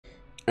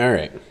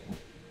Alright.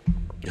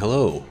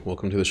 Hello,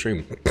 welcome to the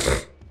stream.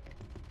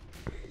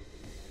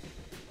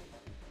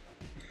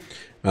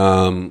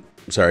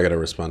 Sorry, I gotta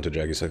respond to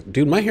Jackie's.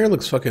 Dude, my hair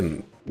looks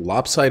fucking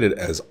lopsided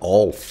as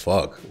all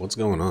fuck. What's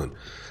going on?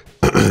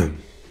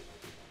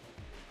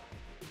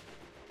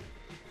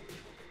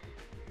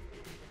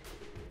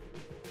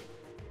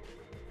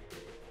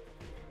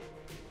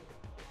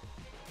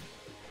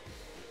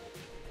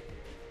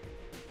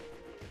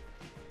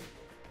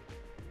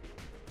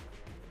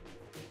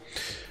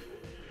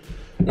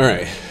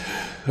 Alright.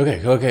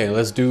 Okay,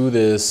 let's do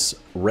this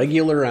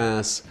regular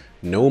ass,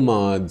 no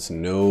mods,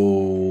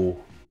 no...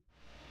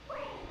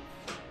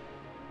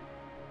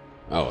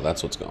 Oh,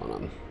 that's what's going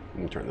on.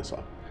 Let me turn this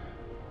off.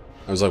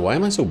 I was like, why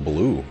am I so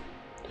blue?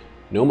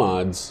 No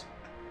mods,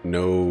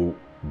 no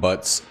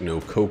butts,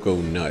 no cocoa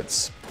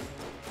nuts.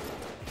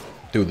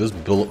 Dude, those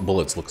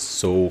bullets look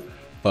so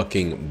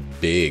fucking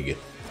big.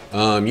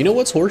 You know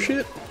what's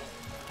horseshit?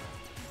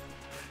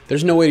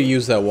 There's no way to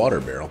use that water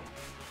barrel.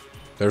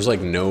 There's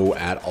like no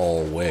at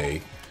all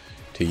way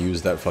to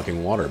use that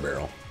fucking water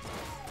barrel.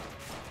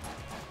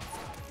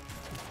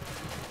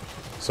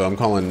 So I'm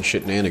calling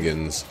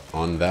shitnanigans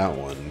on that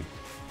one.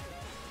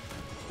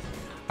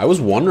 I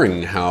was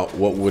wondering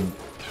what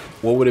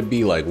would it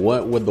be like?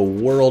 What would the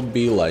world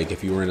be like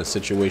if you were in a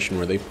situation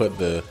where they put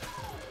the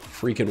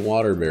freaking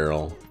water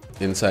barrel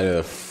inside of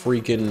a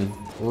freaking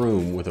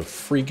room with a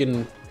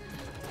freaking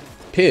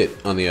pit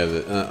on the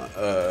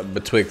other,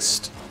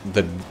 betwixt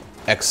the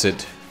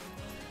exit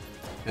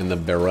and the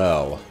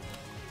barrel.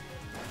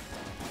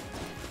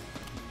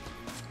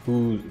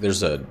 Ooh,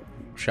 there's a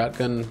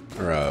shotgun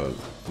or a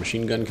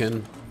machine gun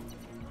can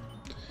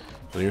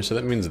on here, so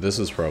that means this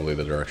is probably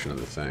the direction of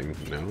the thing.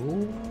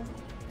 No?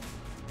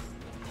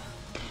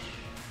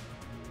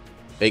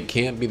 It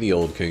can't be the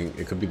Old King.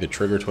 It could be the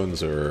Trigger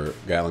Twins or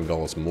Gatling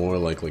Gull. It's more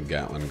likely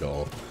Gatling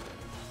Gull.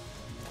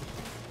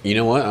 You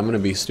know what? I'm gonna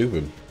be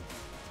stupid.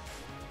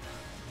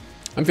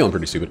 I'm feeling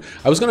pretty stupid.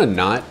 I was gonna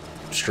not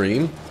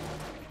stream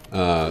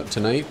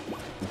tonight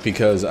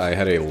because I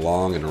had a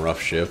long and rough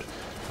shift.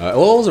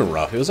 Well, it wasn't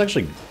rough. It was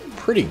actually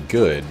pretty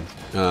good.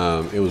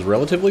 It was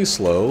relatively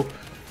slow,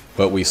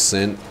 but we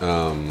sent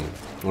one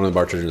of the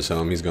bartenders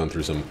home. He's gone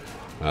through some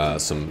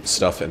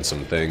stuff and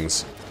some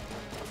things.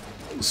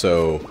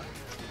 So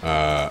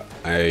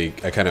I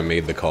kind of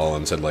made the call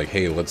and said like,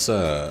 hey, let's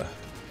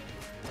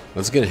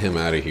get him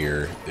out of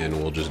here, and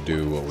we'll just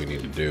do what we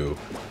need to do.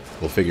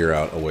 We'll figure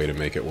out a way to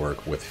make it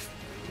work with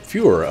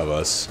fewer of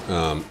us.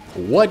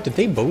 What? Did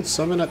they both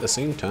summon at the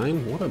same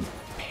time? What a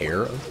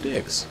pair of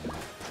dicks.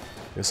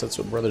 I guess that's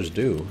what brothers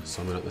do,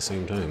 summon at the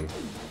same time.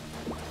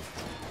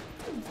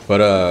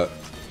 But,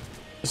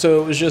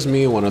 so it was just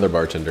me and one other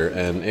bartender,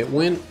 and it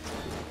went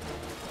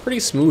pretty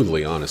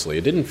smoothly, honestly.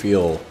 It didn't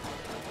feel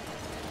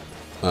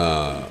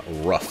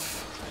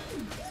rough,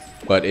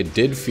 but it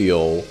did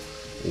feel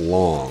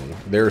long.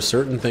 There are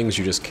certain things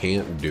you just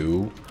can't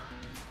do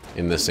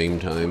in the same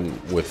time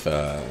with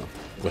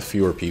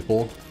fewer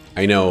people.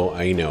 I know.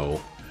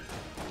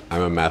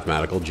 I'm a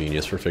mathematical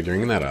genius for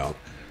figuring that out.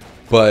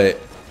 But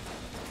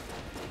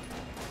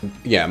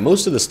yeah,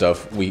 most of the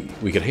stuff we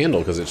could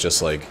handle because it's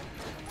just like,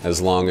 as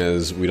long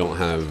as we don't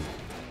have,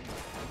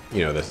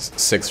 you know, the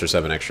 6 or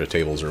 7 extra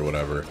tables or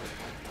whatever,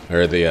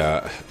 or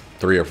the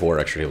 3 or 4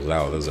 extra tables.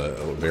 Wow, that was a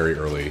very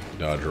early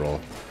dodge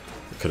roll.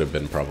 It could have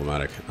been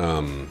problematic.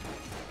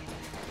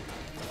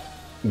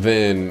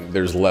 Then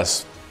there's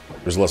less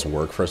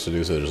work for us to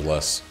do, so there's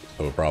less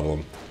of a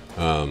problem.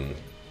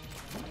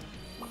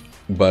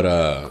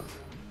 But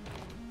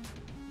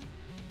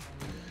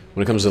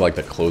when it comes to like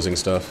the closing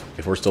stuff,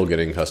 if we're still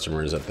getting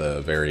customers at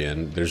the very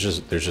end, there's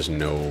just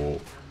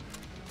no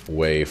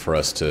way for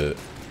us to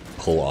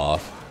pull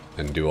off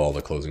and do all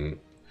the closing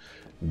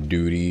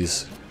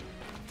duties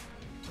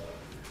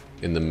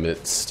in the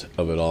midst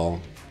of it all.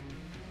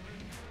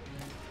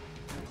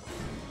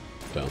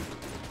 So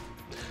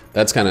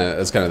that's kind of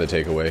the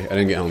takeaway. I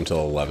didn't get home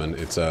till 11.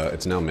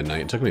 It's now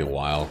midnight. It took me a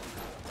while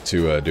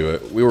to do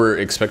it. We were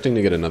expecting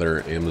to get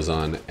another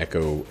Amazon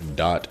Echo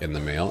Dot in the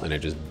mail, and it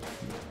just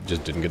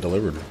didn't get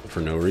delivered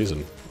for no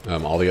reason.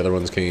 All the other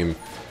ones came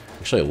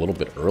actually a little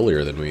bit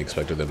earlier than we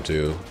expected them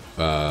to.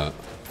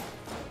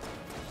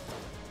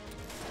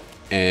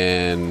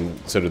 And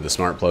so did the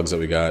smart plugs that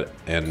we got,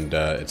 and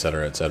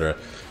etc, etc.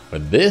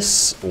 But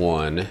this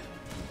one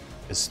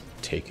is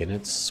taking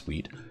its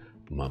sweet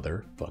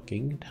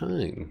motherfucking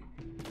time.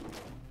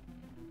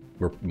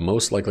 We're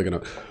most likely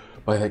gonna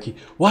buy that key.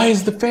 Why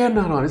is the fan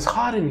not on? It's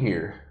hot in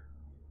here.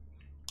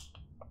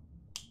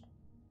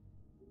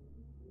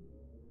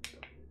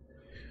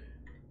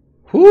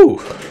 Whew.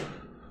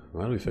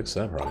 How do we fix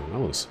that problem? That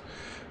was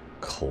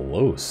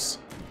close.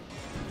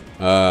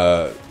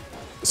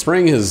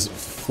 Spring has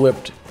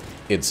flipped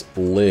its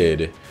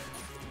lid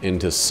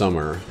into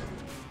summer.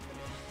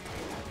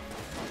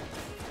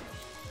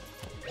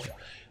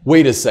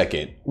 Wait a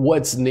second.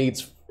 What's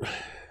Nate's...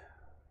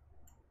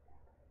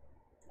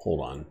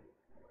 Hold on.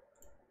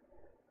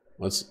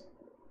 Let's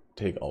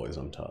take always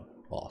on top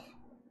off.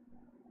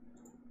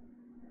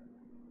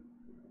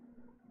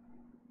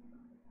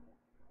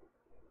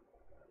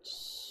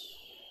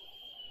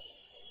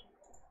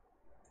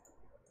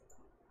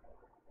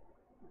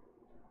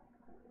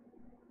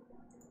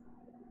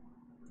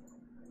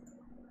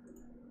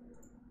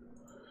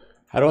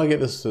 How do I get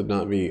this to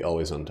not be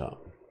always on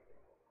top?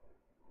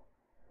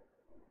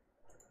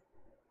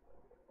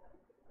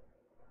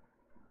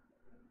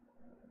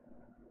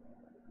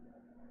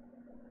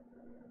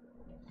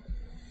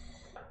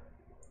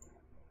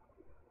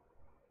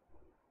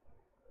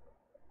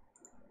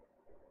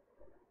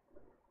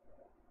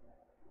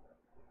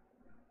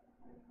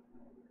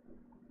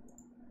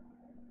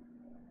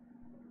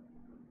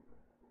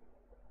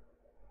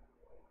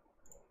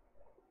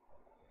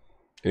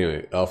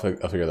 Anyway, I'll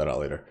figure that out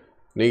later.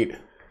 Neat.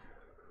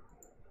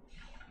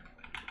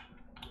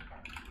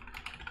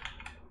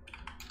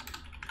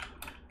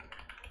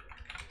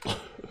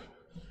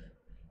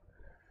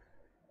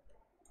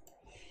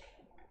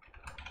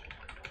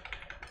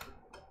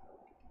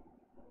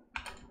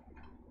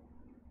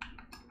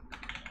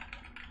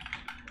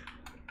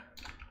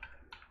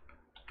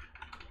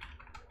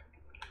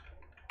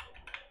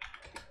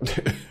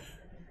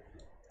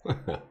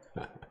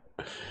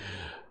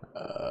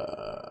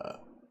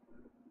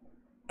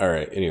 All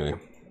right, anyway.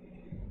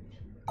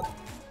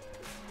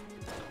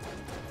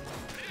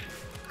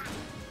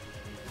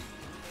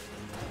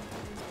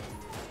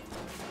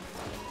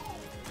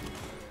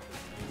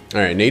 All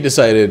right, Nate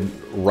decided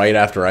right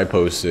after I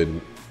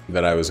posted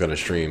that I was going to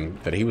stream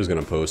that he was going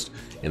to post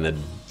in the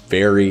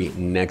very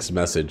next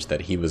message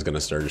that he was going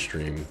to start a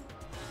stream.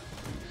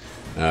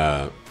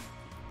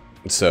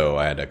 So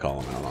I had to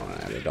call him out on it.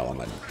 I had to call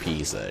him a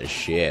piece of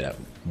shit, a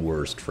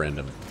worst friend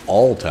of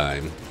all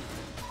time.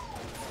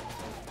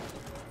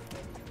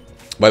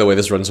 By the way,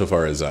 this run so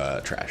far is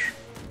trash.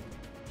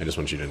 I just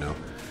want you to know.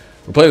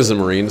 We're playing as a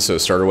Marine, so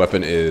starter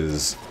weapon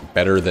is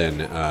better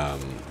than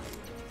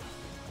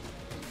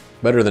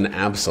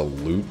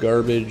absolute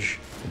garbage.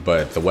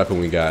 But the weapon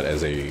we got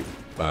as a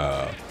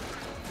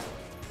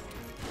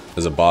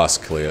boss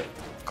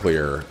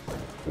clear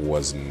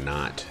was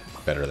not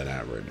better than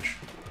average.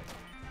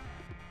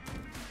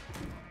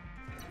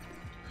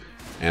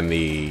 And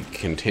the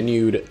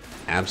continued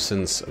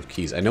absence of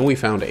keys. I know we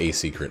found a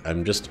secret.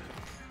 I'm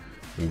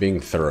being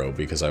thorough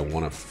because I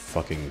want a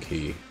fucking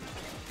key.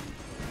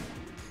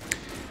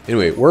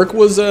 Anyway, work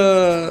was, you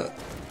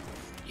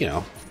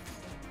know,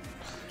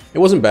 it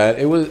wasn't bad.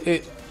 It was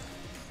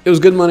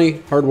good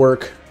money, hard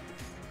work,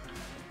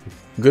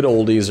 good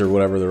oldies or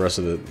whatever the rest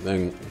of the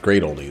thing.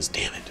 Great oldies,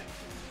 damn it.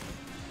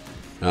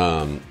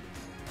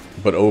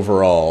 But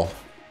overall,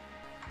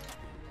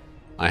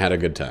 I had a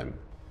good time.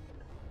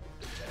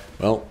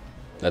 Well,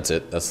 that's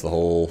it. That's the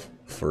whole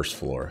first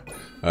floor.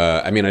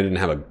 I mean, I didn't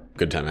have a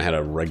good time. I had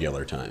a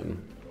regular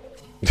time.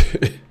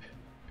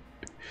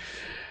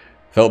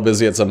 Felt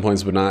busy at some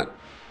points, but not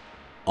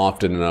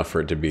often enough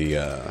for it to be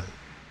to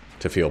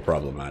feel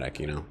problematic,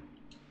 you know.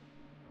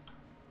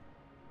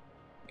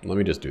 Let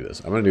me just do this.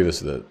 I'm gonna do this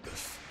the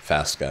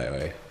fast guy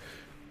way.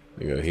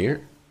 We go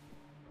here.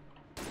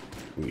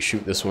 We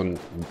shoot this one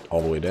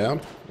all the way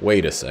down.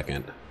 Wait a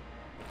second.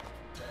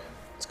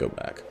 Let's go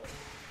back.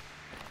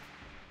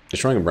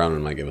 Destroying a brown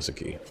one might give us a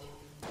key.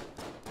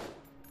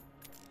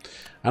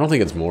 I don't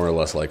think it's more or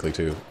less likely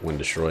to when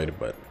destroyed,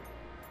 but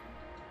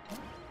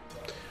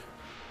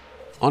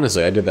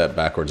honestly, I did that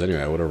backwards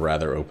anyway. I would have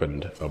rather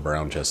opened a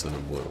brown chest than a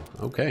blue.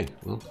 Okay,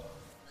 well.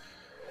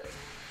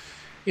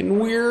 And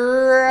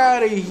we're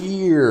out of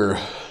here.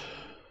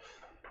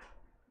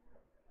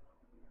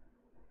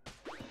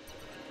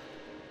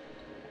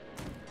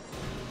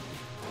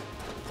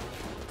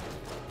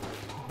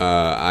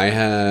 I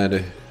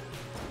had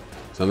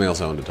something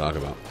else I wanted to talk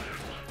about.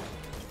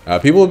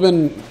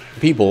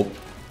 People,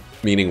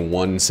 meaning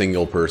one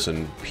single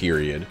person,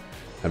 period,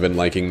 have been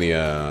liking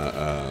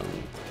the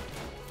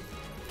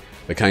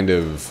kind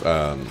of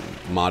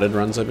modded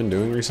runs I've been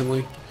doing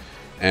recently.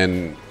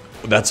 And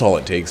that's all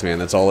it takes, man.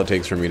 That's all it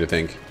takes for me to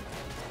think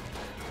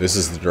this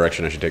is the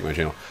direction I should take my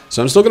channel.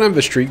 So I'm still gonna have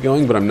the streak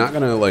going, but I'm not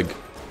gonna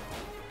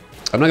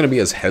be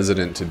as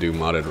hesitant to do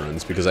modded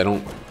runs because I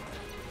don't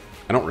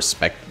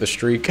respect the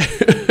streak.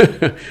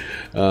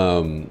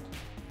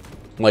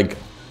 Like,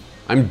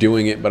 I'm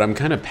doing it, but I'm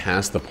kind of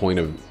past the point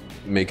of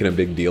making a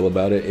big deal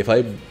about it. If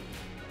I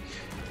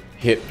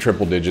hit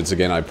triple digits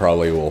again, I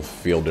probably will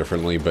feel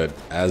differently, but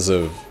as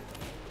of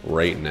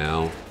right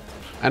now,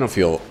 I don't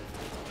feel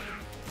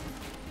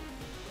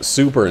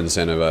super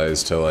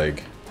incentivized to,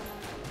 like,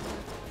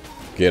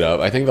 get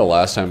up. I think the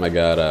last time I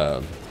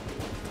got,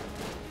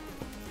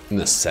 in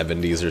the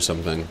 70s or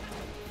something.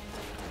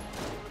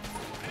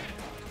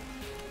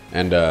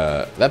 And,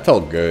 that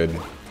felt good,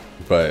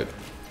 but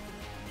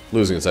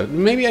losing a second.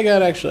 Maybe I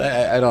got actually,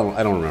 I don't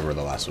remember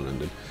the last one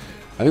ended.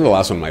 I think the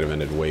last one might have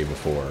ended way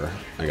before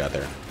I got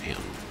there. Damn.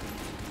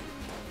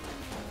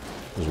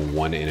 There's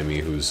one enemy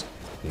who's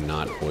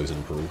not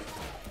poison proof.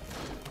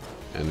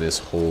 And this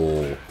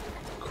whole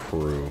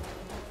crew.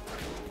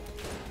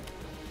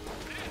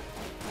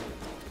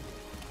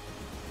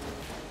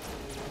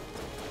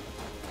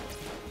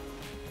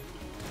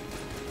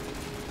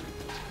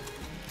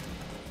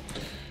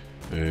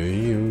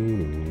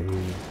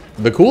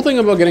 The cool thing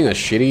about getting a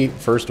shitty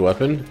first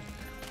weapon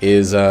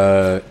is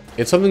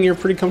it's something you're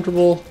pretty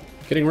comfortable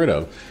getting rid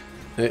of.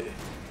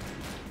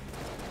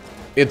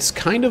 It's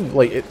kind of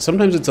like,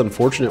 sometimes it's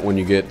unfortunate when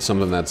you get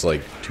something that's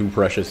like too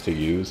precious to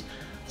use.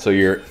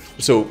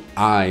 So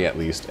I, at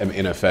least, am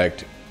in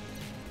effect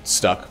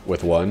stuck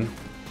with one.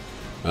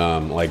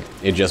 Like,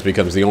 it just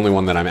becomes the only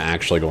one that I'm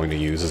actually going to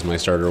use as my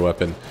starter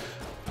weapon.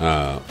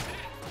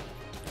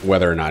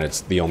 Whether or not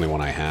it's the only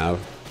one I have.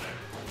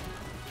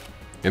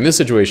 In this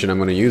situation, I'm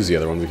going to use the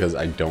other one because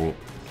I don't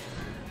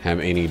have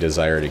any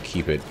desire to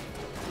keep it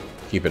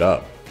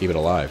up, keep it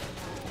alive.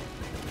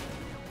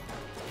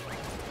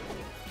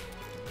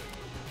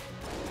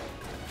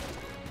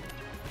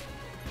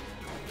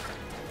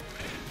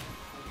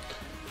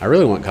 I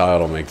really want Kyle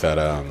to make that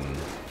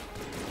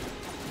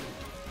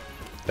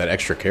that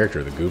extra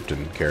character, the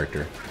Goopton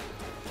character.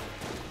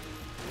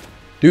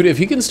 Dude, if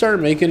he can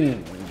start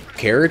making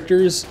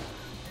characters,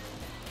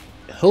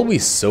 he'll be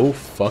so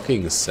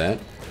fucking set.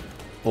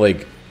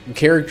 Like,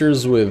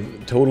 characters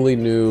with totally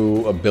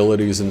new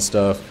abilities and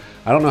stuff.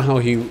 I don't know how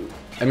he...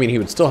 I mean, he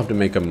would still have to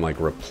make them, like,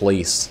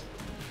 replace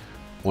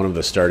one of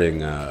the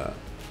starting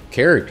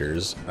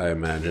characters, I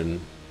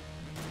imagine.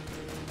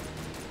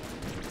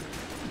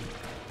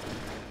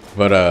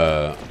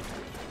 But,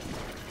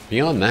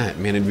 beyond that,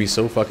 man, it'd be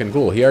so fucking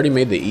cool. He already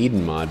made the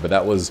Eden mod, but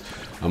that was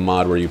a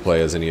mod where you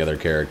play as any other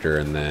character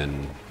and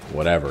then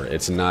whatever.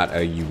 It's not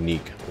a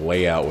unique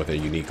layout with a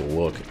unique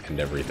look and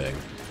everything.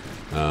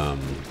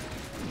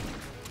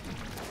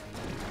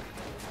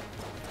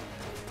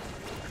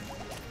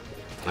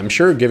 I'm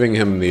sure giving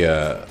him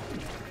the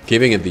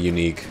giving it the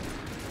unique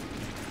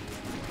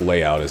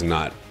layout is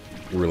not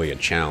really a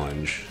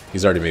challenge.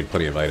 He's already made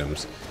plenty of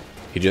items.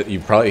 He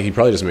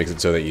probably just makes it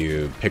so that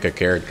you pick a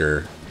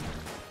character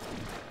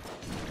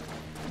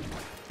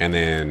and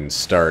then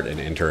start and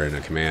enter in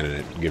a command and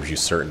it gives you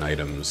certain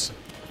items.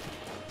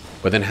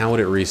 But then how would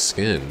it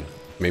reskin?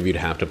 Maybe you'd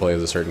have to play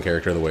as a certain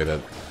character the way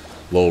that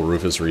Lowell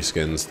Rufus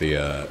reskins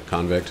the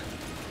convict.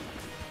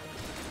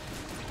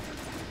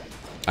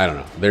 I don't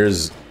know.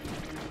 There's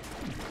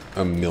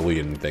a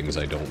million things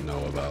I don't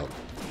know about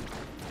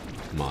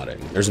modding.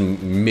 There's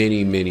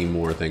many, many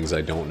more things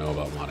I don't know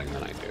about modding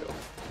than I do.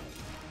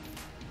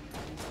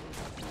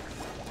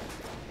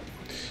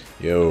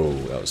 Yo,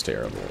 that was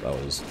terrible. That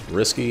was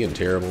risky and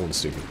terrible and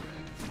stupid.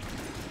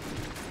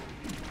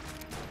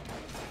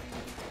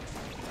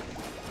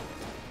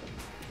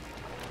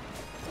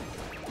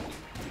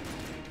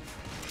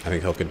 I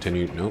think he'll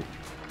continue. Nope.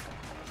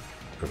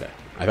 Okay.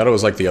 I thought it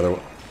was like the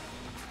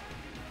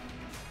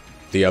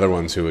other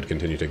ones who would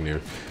continue taking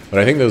air. But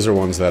I think those are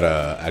ones that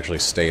actually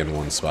stay in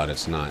one spot.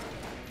 It's not,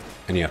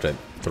 and you have to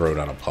throw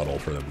down a puddle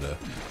for them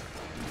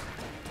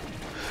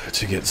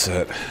to get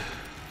set.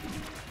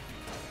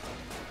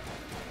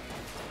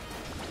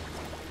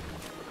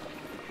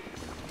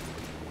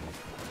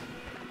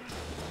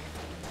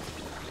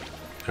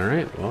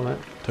 Alright, well that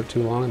took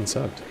too long and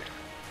sucked.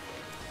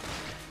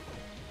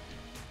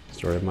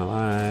 Story of my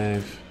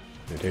life.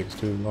 It takes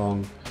too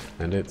long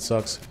and it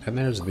sucks. And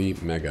there's the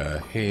mega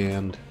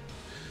hand.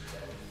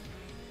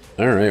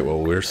 Alright,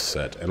 well we're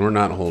set. And we're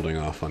not holding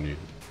off on you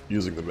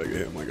using the mega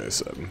hand like I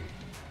said.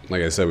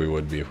 Like I said we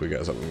would be if we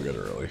got something good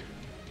early.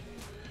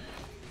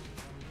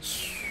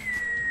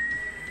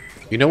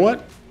 You know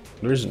what?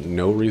 There's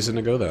no reason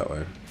to go that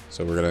way.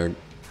 So we're gonna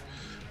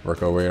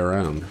work our way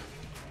around.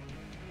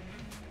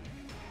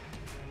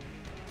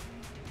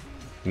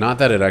 Not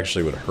that it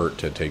actually would hurt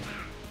to take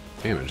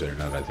damage there,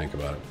 now that I think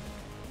about it.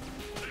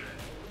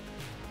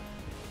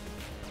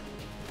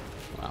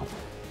 Wow.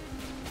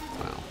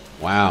 Wow.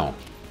 Wow.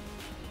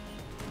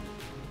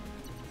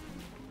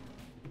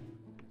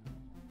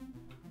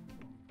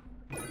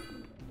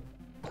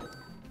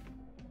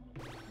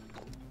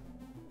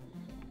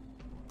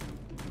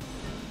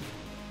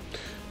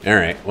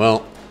 Alright,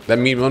 well, that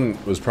meat one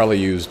was probably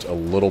used a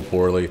little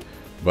poorly,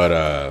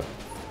 but,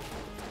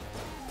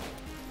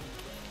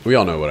 we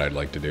all know what I'd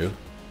like to do.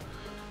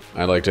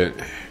 I'd like to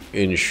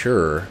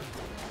ensure,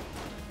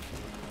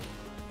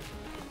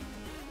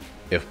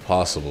 if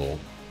possible,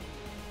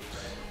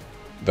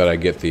 that I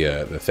get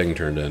the thing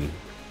turned in.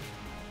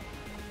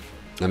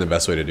 And the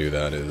best way to do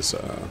that is,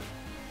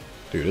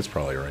 dude, it's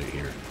probably right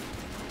here.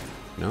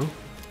 No?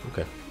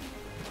 Okay.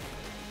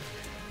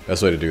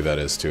 Best way to do that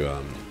is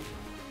to,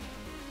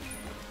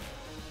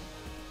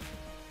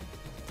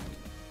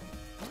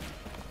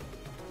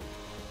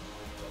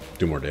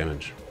 do more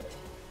damage.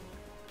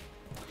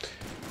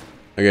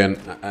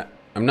 Again,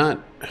 I'm not...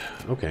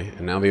 Okay,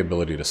 and now the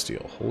ability to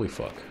steal. Holy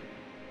fuck.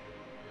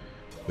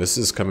 This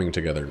is coming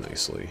together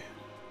nicely.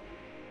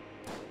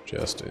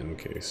 Just in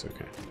case,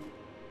 okay.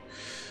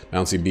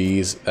 Bouncy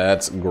bees,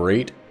 that's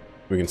great.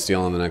 We can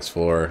steal on the next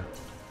floor.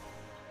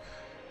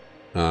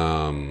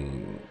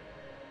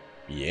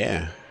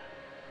 Yeah.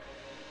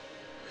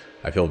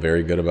 I feel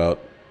very good about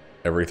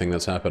everything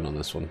that's happened on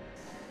this one.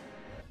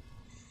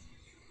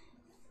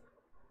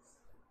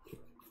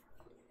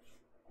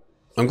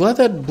 I'm glad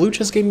that blue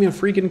chest gave me a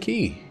freaking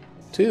key,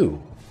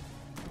 too.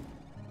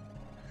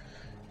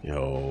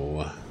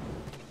 Yo.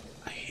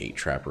 I hate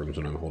trap rooms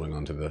when I'm holding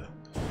on to the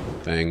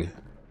thing.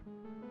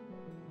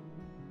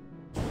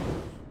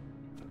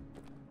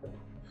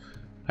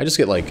 I just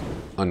get like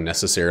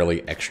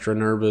unnecessarily extra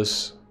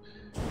nervous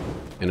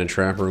in a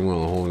trap room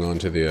while holding on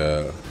to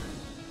the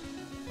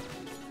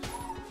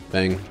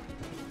thing.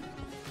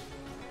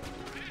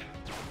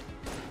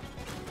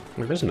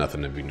 Like, there's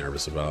nothing to be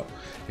nervous about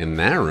in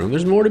that room.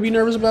 There's more to be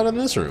nervous about in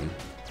this room.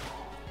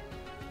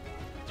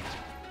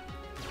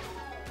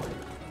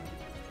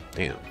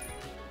 Damn.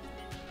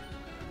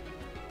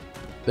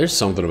 There's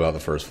something about the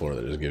first floor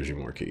that just gives you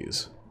more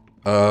keys.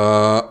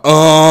 I'm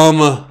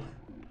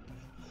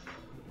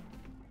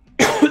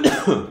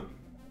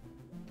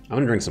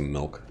gonna drink some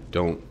milk.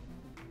 Don't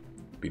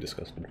be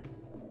disgusted.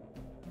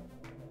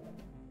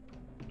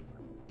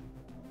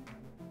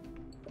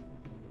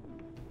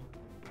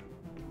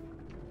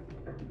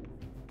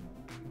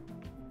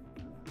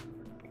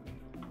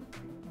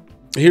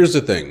 Here's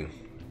the thing.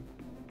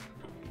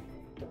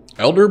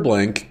 Elder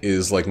Blank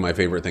is like my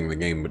favorite thing in the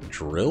game, but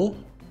Drill?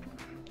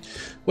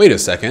 Wait a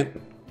second.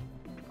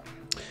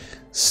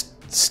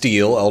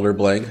 Steal Elder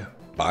Blank.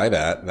 Buy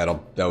that. That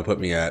would put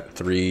me at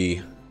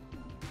 3.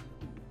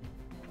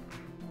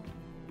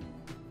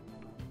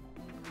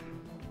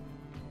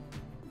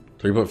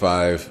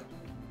 3.5.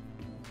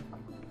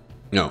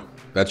 No,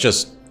 that's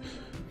just.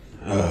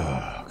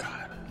 Oh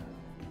god.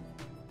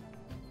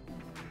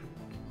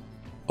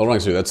 Hold on,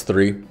 so that's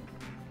 3.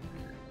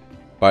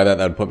 Buy that,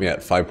 that'd put me at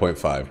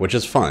 5.5, which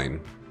is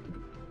fine.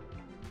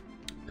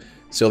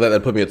 Steal that,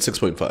 that'd put me at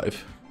 6.5.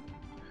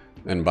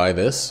 And buy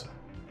this.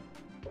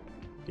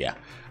 Yeah,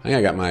 I think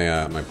I got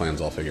my my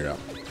plans all figured out.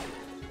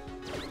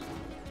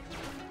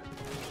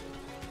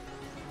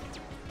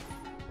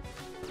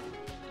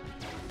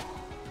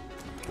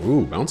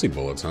 Ooh, bouncy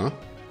bullets, huh?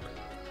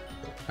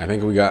 I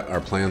think we got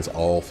our plans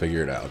all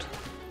figured out.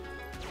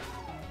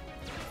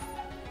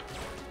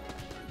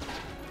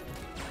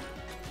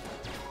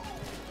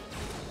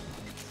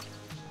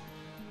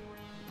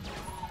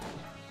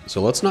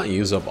 So let's not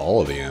use up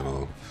all of the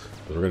ammo,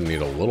 because we're going to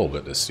need a little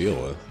bit to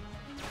steal with.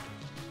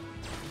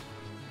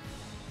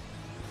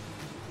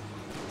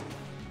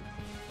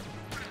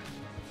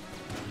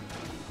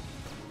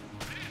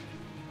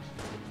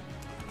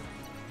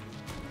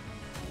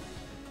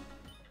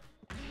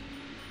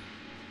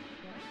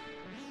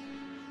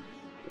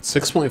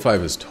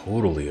 $6.5 is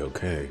totally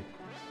okay.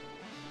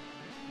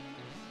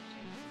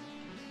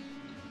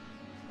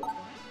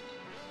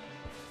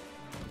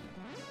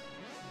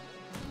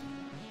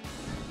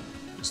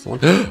 Just the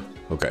one?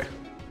 Okay.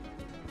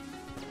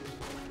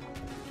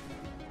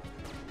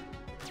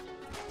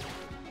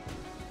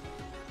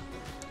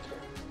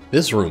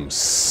 This room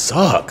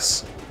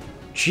sucks.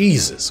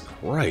 Jesus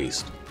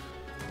Christ.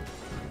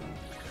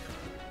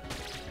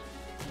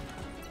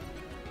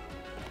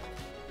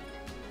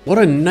 What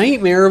a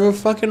nightmare of a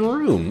fucking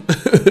room.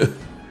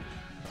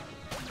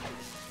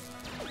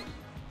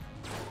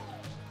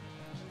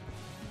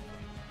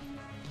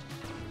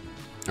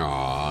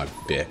 Aw,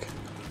 dick.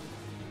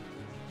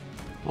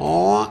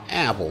 Aw,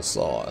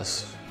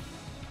 applesauce.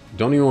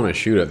 Don't even want to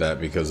shoot at that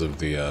because of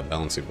the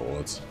bouncy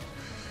bullets.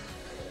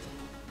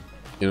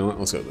 You know what?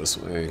 Let's go this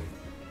way.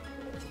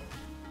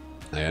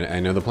 I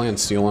know the plan.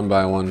 Steal one,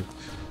 buy one.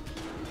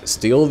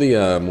 Steal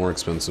the more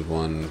expensive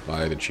one,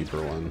 buy the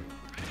cheaper one.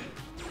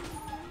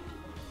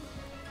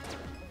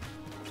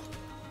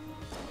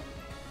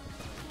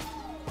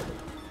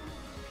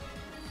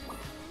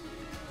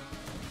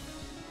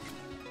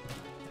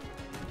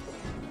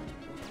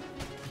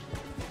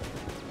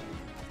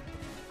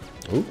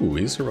 Ooh,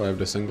 he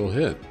survived a single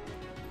hit.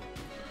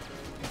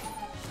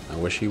 I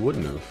wish he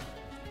wouldn't have.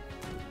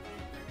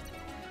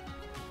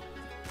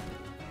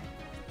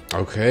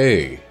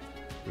 Okay.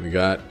 We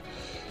got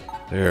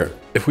there.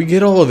 If we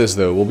get all of this,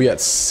 though, we'll be at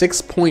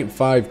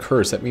 6.5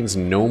 curse. That means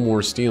no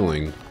more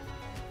stealing.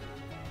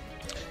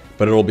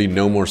 But it'll be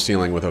no more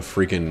stealing with a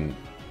freaking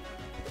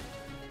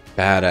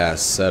badass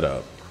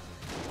setup.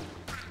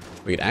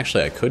 Wait,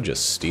 actually, I could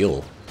just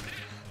steal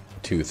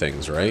 2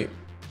 things, right?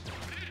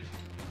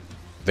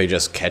 They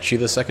just catch you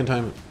the second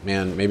time?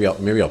 Man, maybe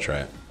I'll try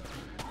it.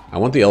 I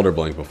want the Elder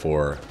Blank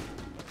before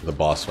the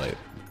boss fight.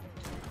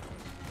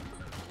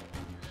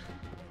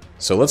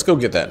 So let's go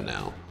get that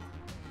now.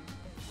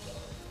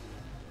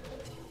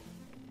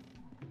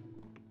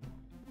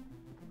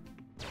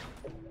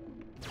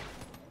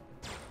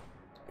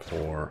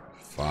 Four,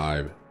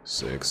 5,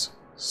 6,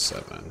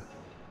 7.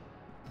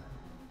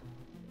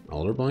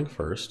 Elder Blank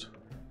first.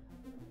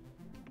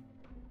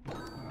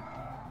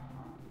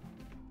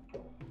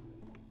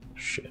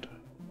 Shit.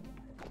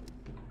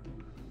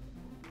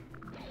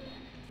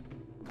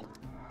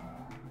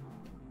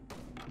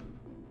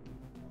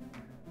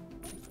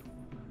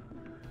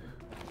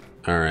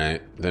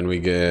 Alright, then we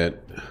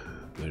get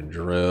the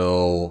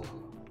drill.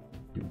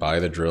 Buy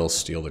the drill,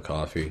 steal the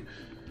coffee.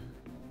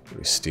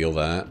 We steal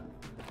that.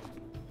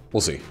 We'll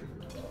see.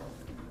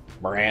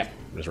 Brap.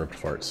 Just ripped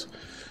farts.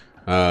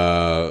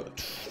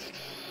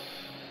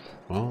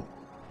 Well.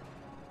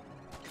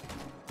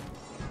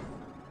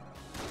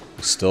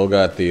 Still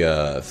got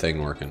the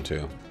thing working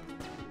too.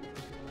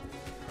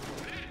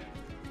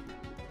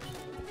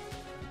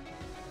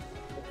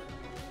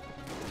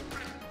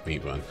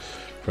 meat bun.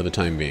 For the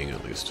time being,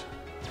 at least.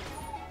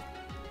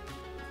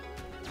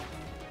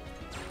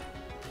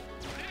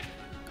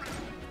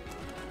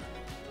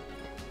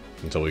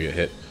 Until we get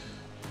hit.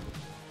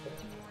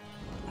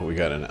 Oh, we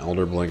got an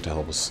Elder Blink to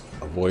help us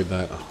avoid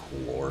that. Oh,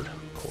 Lord,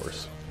 of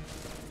course.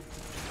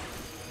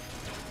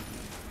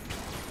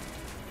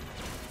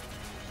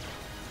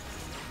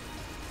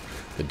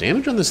 The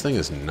damage on this thing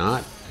is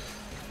not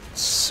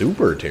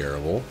super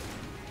terrible.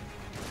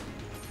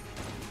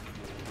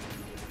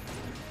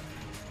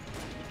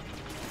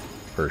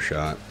 Per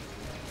shot.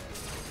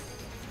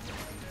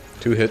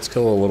 2 hits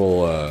kill a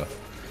little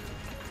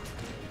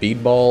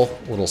bead ball,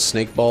 little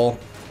snake ball.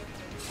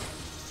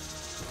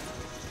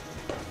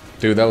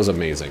 Dude, that was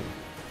amazing.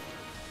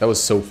 That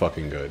was so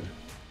fucking good.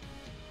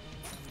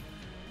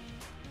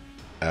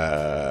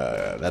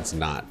 That's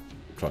not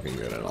fucking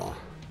good at all.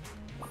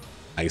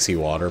 Icy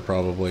water,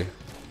 probably.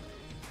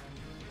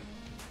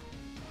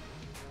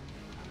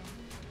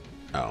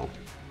 Oh.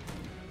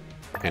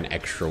 An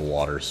extra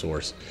water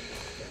source.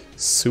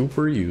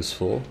 Super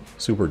useful.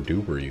 Super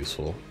duper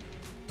useful.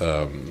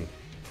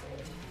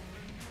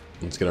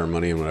 Let's get our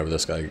money and whatever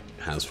this guy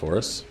has for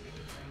us.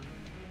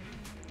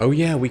 Oh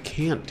yeah, we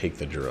can't take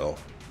the drill.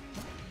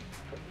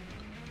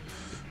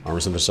 Armor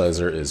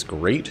synthesizer is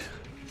great.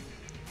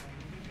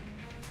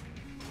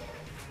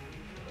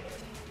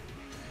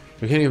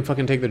 We can't even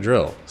fucking take the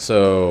drill,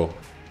 so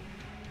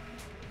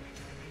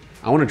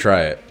I want to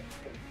try it.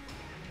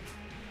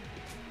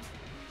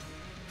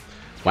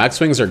 Wax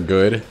wings are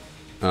good,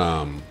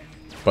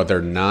 but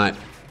they're not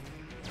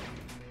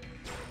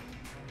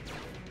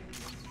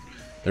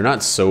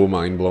so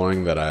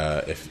mind-blowing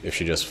that if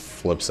she just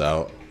flips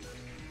out.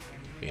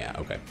 Yeah,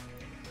 okay.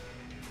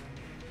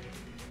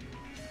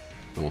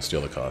 Then we'll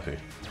steal the coffee.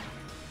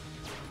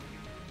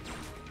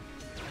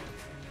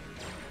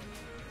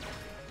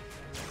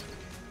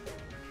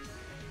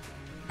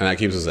 And that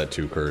keeps us at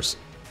 2 curse,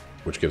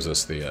 which gives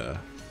us the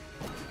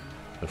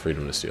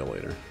freedom to steal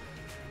later.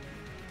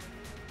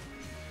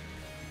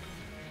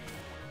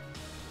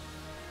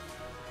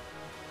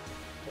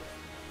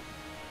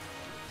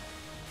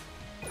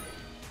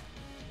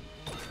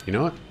 You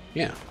know what?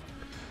 Yeah.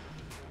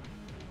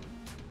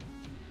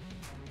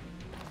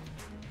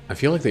 I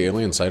feel like the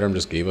alien sidearm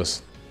just gave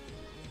us...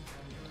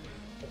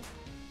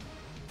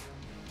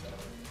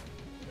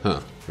 Huh,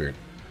 weird.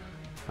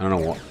 I don't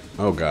know what...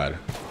 Oh god.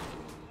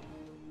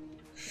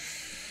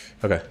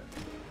 Okay.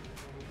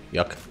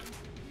 Yuck.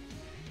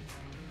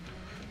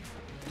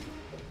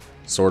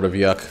 Sort of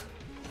yuck.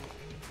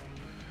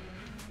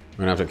 We're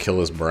gonna have to kill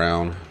this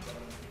brown.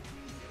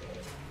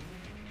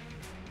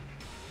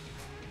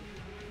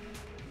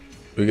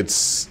 We could...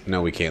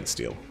 No, we can't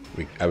steal.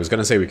 I was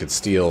gonna say we could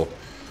steal...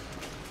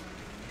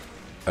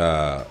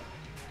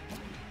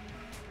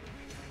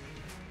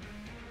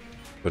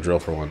 the drill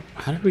for 1.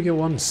 How did we get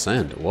 1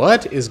 cent?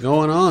 What is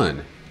going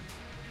on?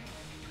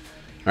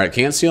 Alright,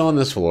 can't steal on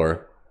this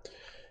floor.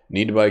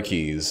 Need to buy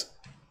keys.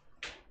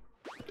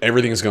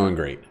 Everything's going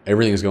great.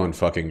 Everything's going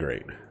fucking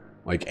great.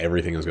 Like,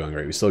 everything is going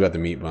great. We still got the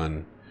meat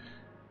bun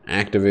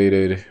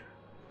activated.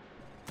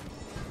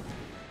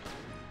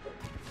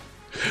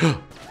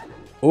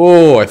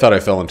 Oh, I thought I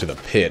fell into the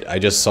pit. I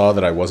just saw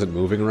that I wasn't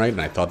moving right, and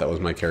I thought that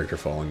was my character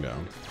falling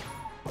down.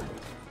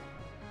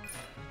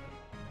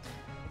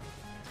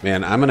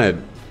 Man,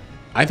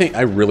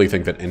 I really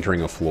think that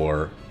entering a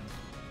floor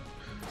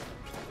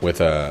with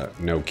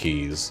no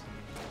keys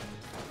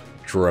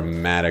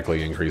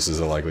dramatically increases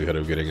the likelihood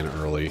of getting an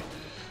early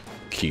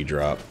key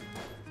drop.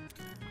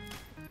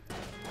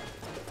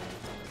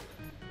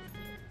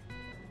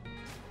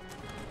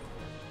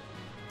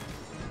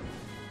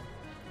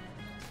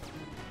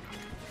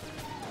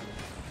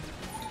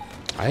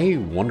 I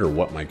wonder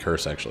what my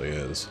curse actually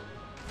is.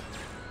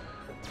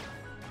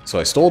 So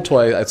I stole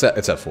twice.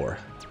 It's at 4.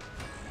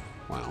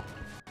 Wow.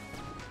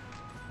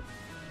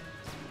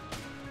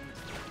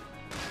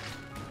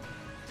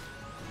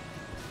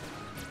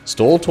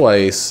 Stole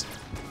twice,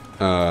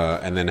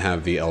 and then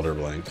have the Elder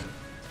Blank.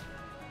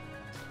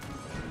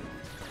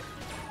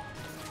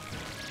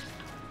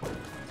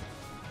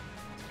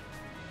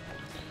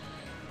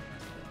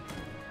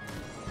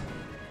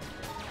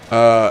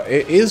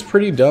 It is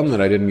pretty dumb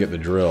that I didn't get the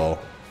drill.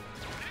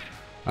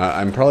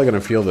 I'm probably going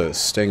to feel the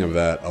sting of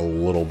that a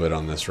little bit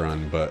on this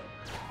run, but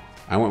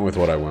I went with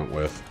what I went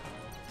with.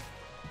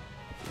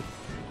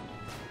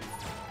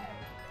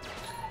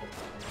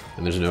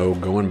 And there's no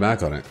going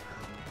back on it.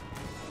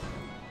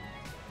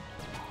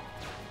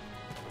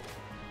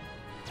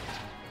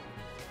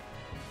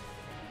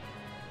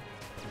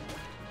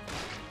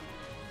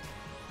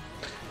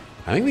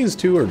 I think these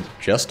two are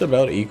just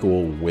about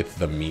equal with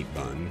the meat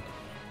bun.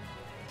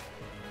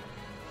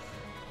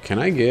 Can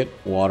I get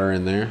water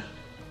in there?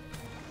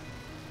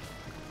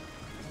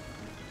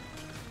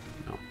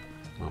 No.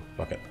 Oh,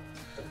 fuck it.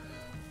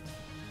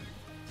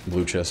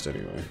 Blue chest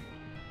anyway.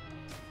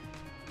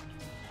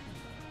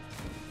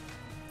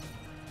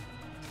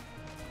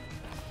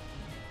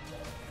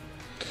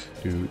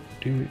 Do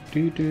do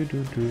do do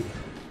do do.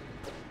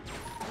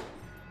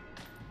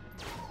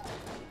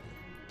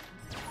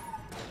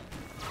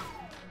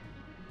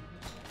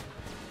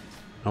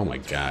 Oh my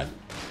god.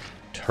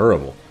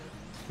 Terrible.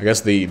 I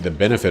guess the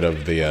benefit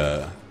of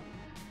the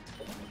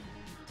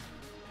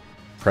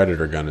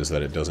Predator gun is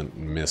that it doesn't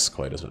miss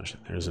quite as much.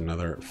 There's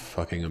another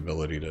fucking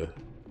ability to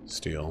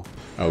steal.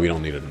 Oh, we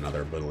don't need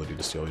another ability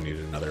to steal. We need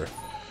another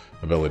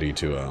ability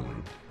to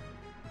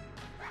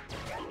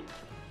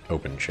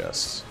open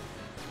chests.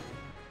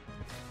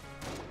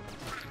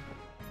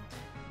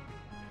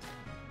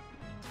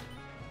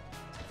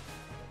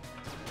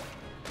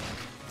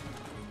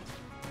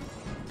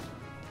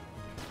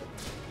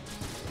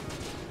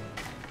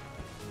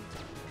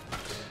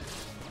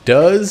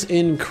 Does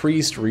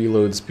increased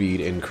reload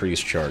speed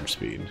increase charge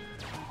speed?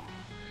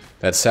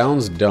 That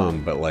sounds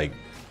dumb, but like,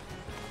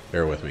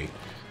 bear with me.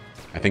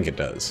 I think it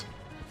does.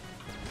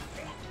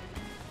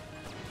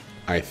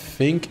 I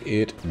think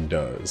it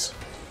does.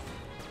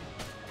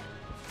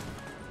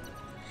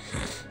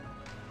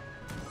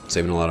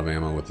 Saving a lot of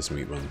ammo with this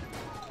meat bun.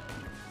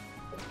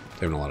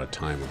 Saving a lot of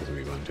time with this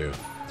meat bun too.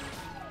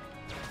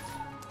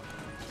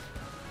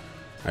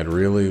 I'd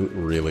really,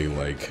 really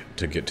like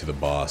to get to the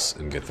boss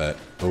and get that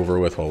over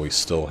with while we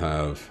still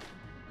have...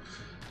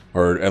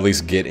 Or at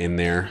least get in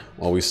there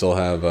while we still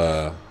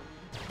have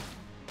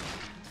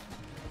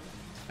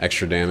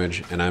extra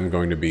damage. And I'm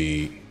going to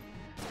be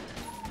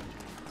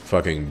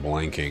fucking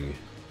blanking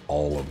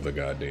all of the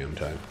goddamn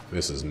time.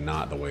 This is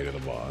not the way to the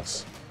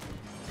boss.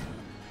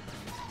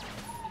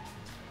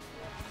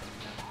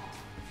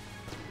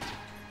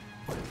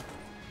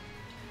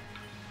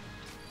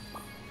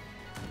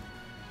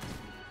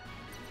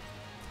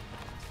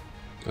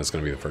 That's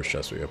gonna be the first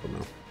chest we open,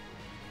 though.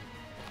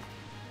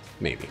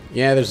 Maybe.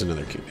 Yeah, there's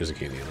another key. There's a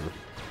key in the other one.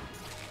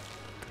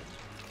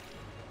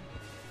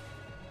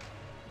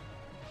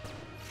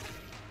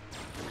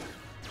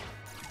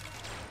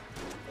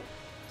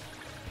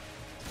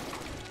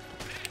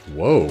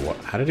 Whoa,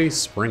 how did he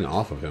spring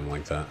off of him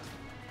like that?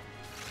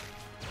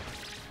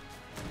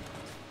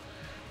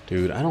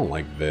 Dude, I don't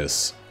like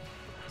this.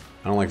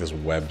 I don't like this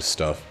web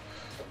stuff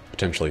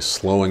potentially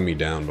slowing me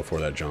down before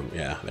that jump.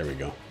 Yeah, there we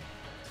go.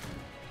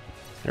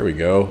 There we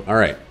go.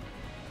 Alright.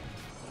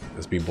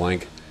 Let's be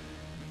blank.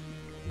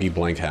 Be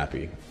blank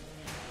happy.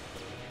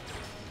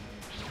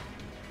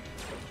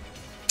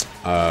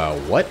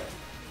 What?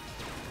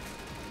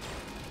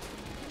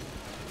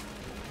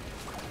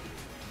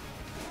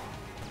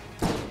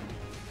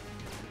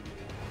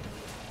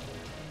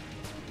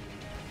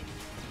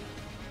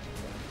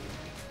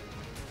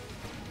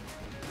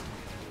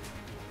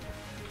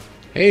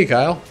 Hey,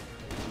 Kyle.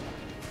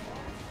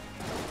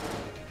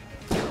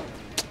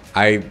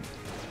 I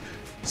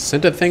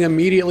sent a thing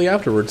immediately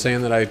afterward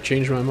saying that I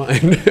changed my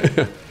mind.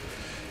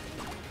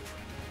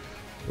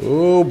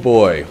 Oh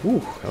boy. Whew,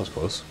 that was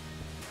close.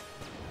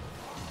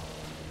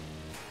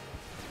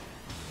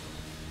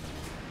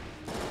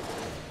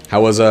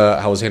 How was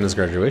Hannah's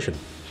graduation?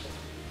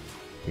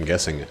 I'm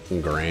guessing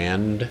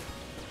grand. It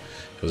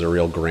was a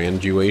real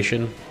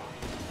graduation.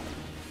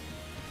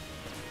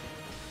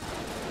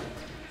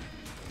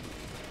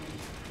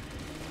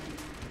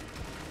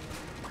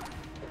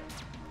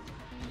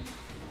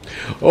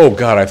 Oh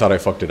god, I thought I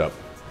fucked it up.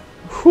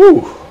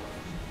 Whew.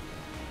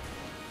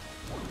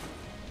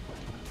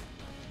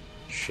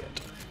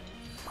 Shit.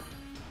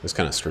 This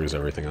kind of screws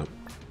everything up.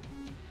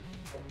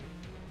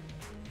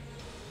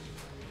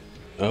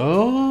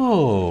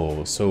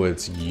 Oh, so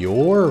it's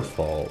your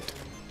fault.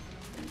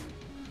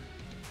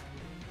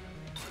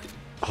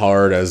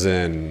 Hard as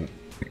in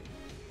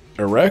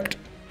erect?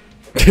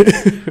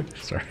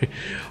 Sorry.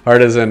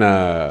 Hard as in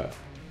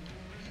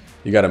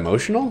you got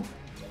emotional?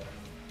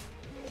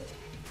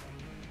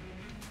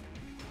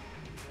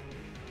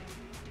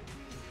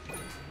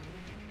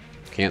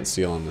 Can't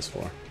steal on this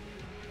floor.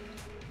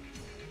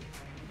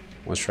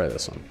 Let's try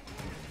this one.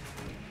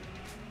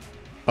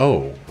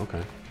 Oh,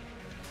 okay.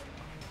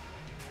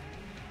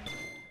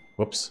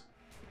 Whoops.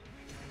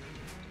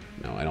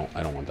 No, I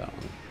don't want that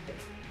one.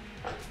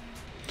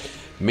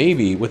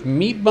 Maybe with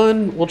meat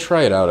bun, we'll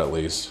try it out at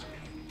least.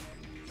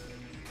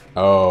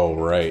 Oh,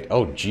 right.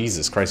 Oh,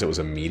 Jesus Christ, it was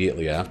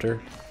immediately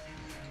after.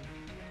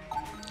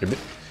 If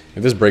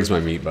this breaks my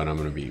meat bun, I'm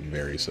gonna be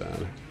very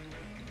sad.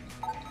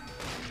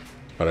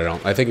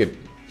 But I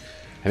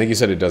think you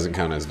said it doesn't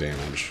count as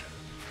damage.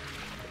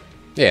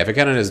 Yeah, if it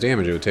counted as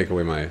damage, it would take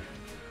away my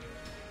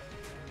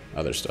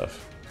other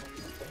stuff.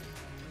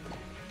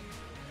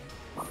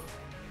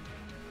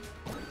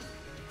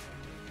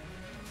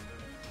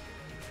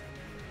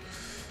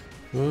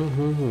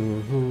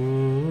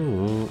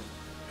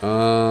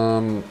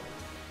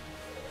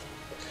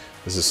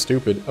 This is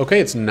stupid. Okay,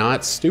 it's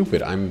not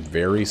stupid. I'm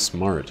very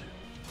smart.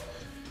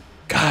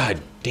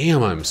 God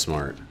damn, I'm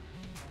smart.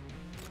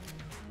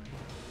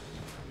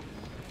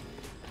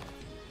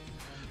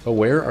 But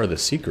where are the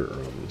secret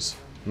rooms?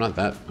 I'm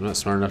not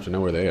smart enough to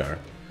know where they are.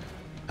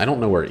 I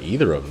don't know where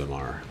either of them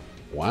are.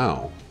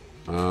 Wow.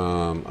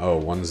 Oh,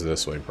 one's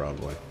this way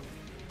probably.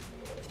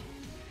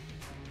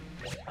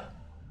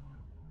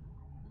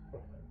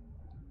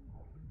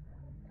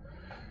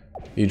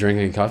 You drink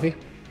any coffee?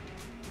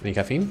 Any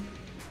caffeine?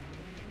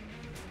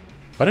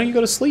 Why don't you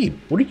go to sleep?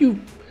 What are you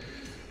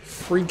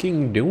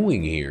freaking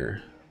doing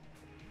here?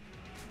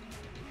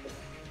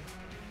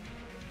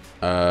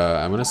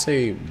 I'm gonna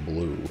say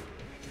blue.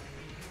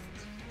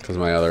 Because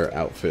my other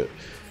outfit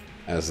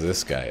as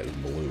this guy is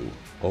blue.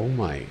 Oh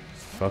my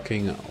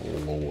fucking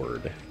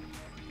lord.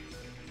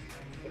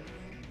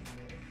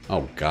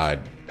 Oh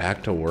god,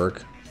 back to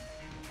work.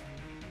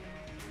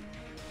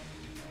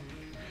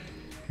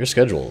 Your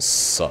schedule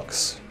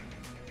sucks.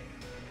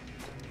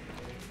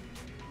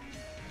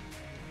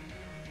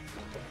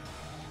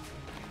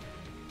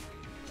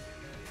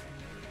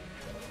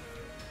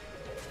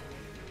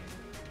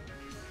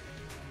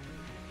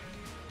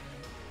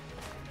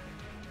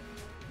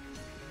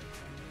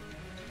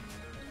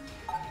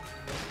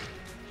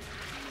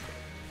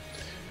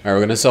 Alright,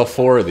 we're gonna sell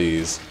 4 of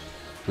these.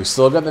 We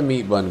still got the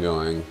meat bun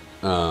going.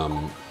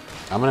 I'm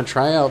gonna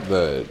try out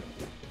the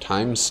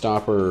time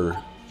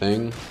stopper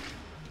thing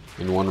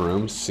in one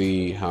room,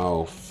 see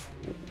how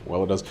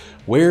well it does.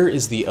 Where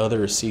is the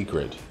other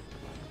secret?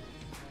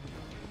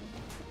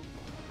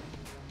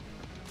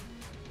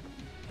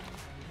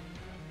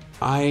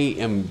 I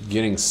am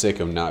getting sick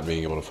of not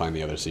being able to find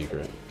the other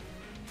secret.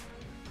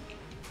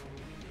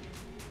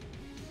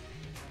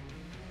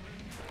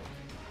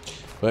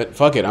 But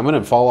fuck it, I'm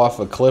gonna fall off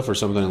a cliff or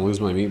something and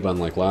lose my meat bun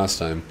like last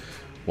time,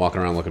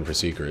 walking around looking for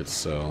secrets,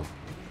 so...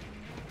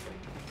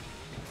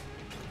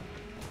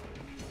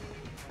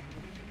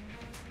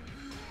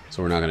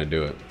 So we're not gonna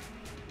do it.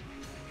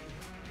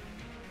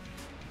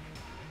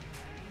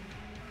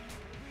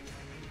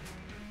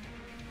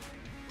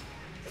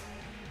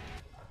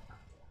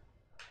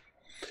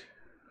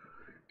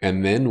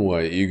 And then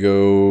what? You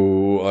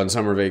go on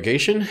summer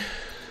vacation?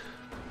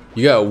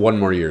 You got 1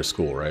 more year of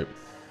school, right?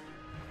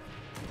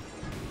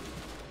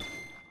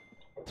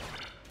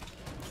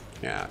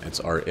 Yeah, it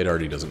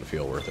already doesn't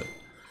feel worth it.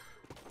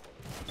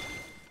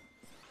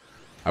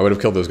 I would have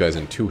killed those guys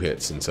in 2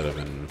 hits instead of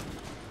in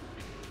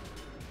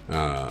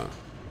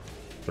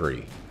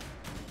 3.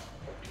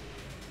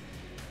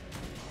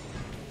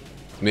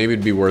 Maybe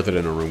it'd be worth it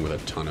in a room with a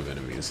ton of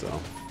enemies, though.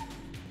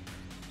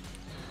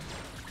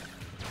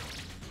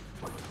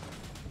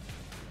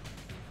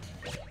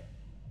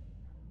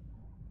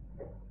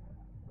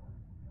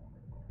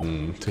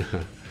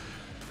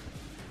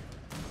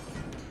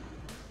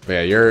 But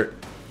yeah,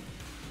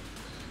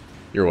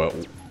 you're what?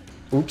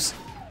 Oops.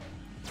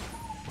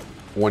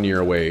 1 year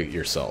away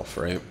yourself,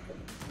 right?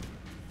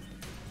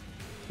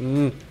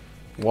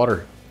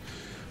 Water.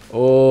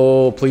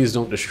 Oh, please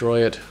don't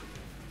destroy it.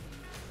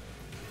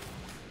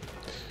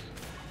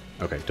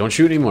 Okay, don't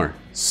shoot anymore.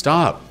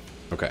 Stop.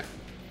 Okay.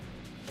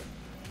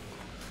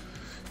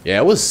 Yeah,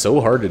 it was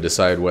so hard to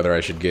decide whether I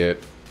should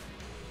get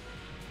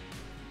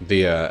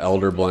the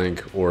Elder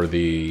Blank or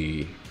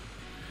the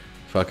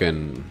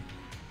fucking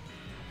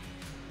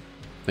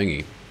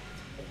thingy.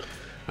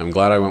 I'm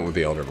glad I went with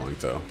the Elder Blank,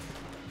 though.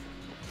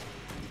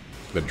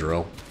 The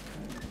drill.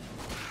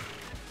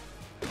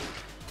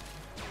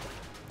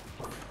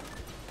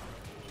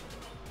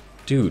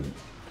 Dude,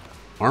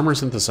 Armor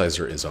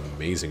Synthesizer is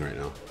amazing right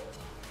now.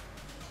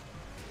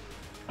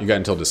 You got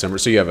until December,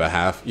 so you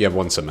have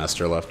 1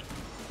 semester left.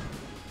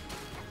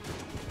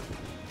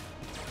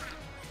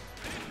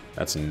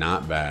 That's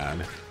not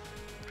bad.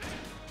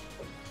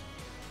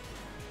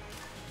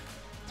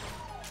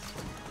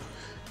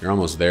 You're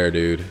almost there,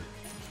 dude.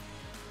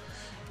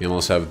 You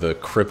almost have the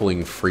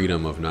crippling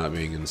freedom of not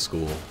being in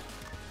school.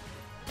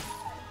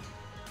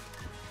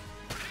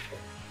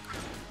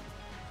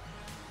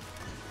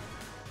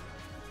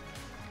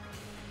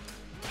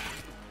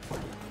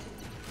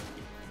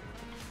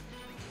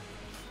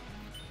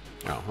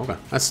 Oh, okay.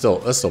 That's still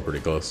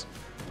pretty close.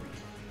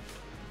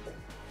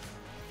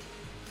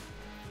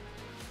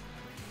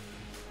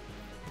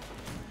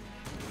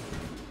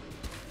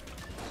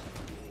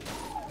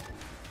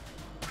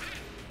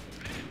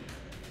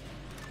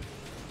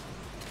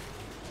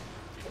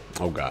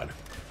 Oh god.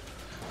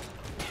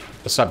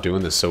 Let's stop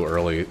doing this so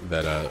early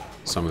that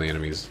some of the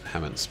enemies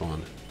haven't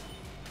spawned.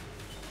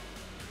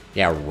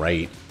 Yeah,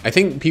 right. I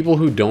think people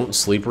who don't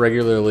sleep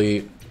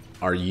regularly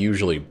are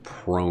usually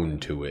prone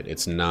to it.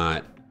 It's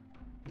not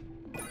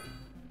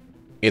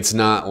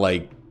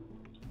like...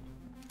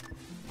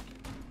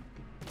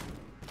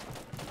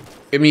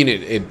 I mean,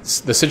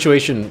 it's the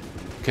situation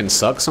can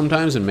suck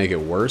sometimes and make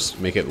it worse,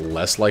 make you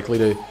less likely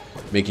to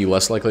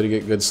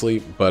get good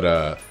sleep,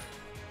 but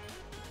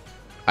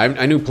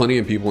I knew plenty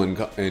of people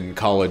in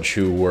college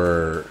who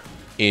were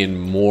in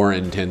more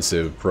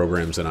intensive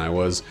programs than I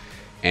was,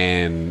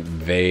 and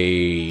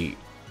they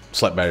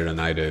slept better than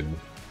I did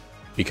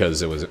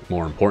because it was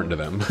more important to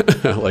them.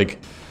 Like,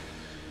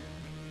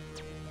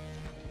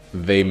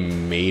 they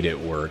made it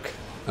work.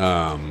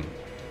 I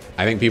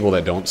think people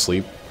that don't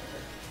sleep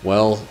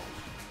well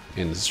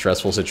in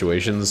stressful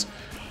situations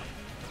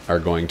are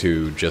going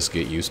to just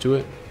get used to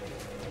it.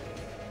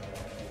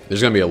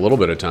 There's going to be a little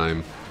bit of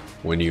time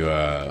when you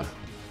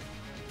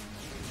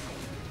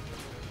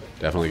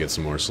definitely get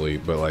some more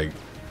sleep, but like,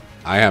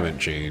 I haven't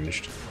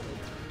changed.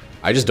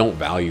 I just don't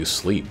value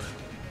sleep.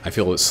 I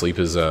feel that sleep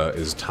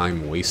is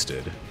time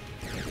wasted.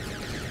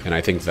 And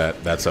I think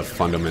that that's a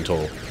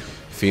fundamental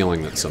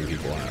feeling that some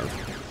people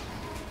have.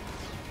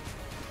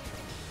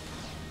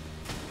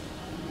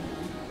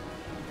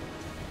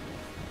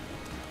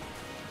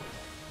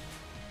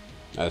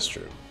 That's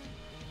true.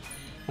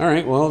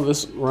 Alright, well,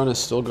 this run is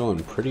still going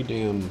pretty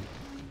damn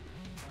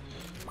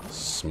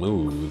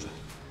smooth.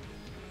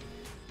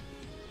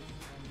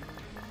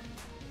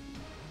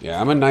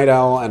 Yeah, I'm a night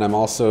owl, and I'm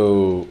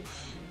also...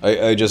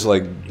 I just,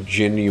 like,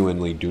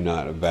 genuinely do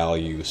not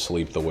value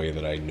sleep the way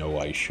that I know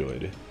I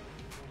should.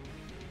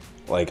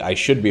 Like, I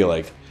should be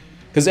like...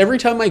 Because every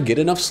time I get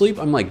enough sleep,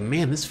 I'm like,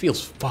 man, this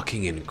feels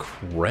fucking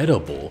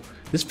incredible.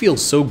 This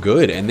feels so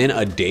good. And then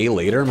a day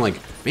later, I'm like,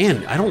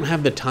 man, I don't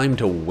have the time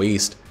to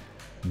waste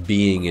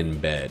being in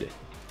bed.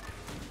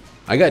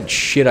 I got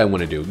shit I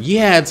want to do.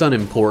 Yeah, it's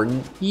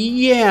unimportant.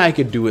 Yeah, I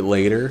could do it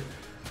later.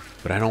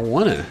 But I don't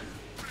want to.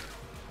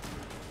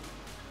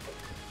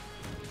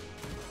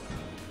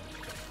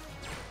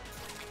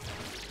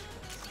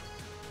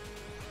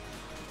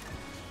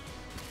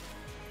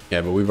 Yeah,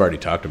 but we've already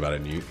talked about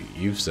it, and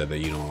you've said that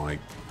you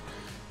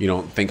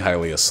don't think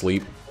highly of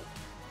sleep.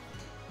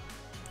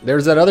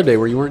 There's that other day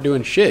where you weren't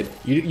doing shit.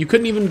 You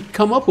couldn't even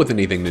come up with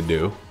anything to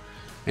do,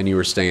 and you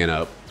were staying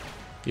up.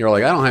 You were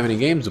like, I don't have any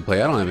games to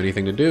play. I don't have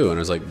anything to do. And I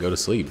was like, go to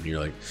sleep. And you're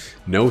like,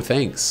 no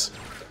thanks,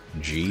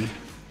 G.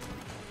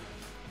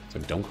 So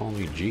don't call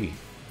me G.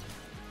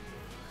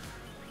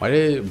 Why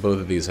did both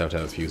of these have to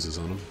have fuses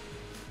on them?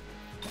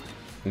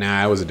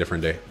 Nah, it was a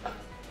different day.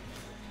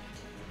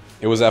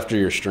 It was after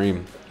your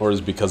stream, or it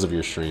was because of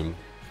your stream.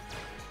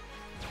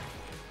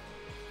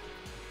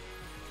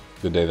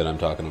 The day that I'm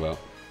talking about.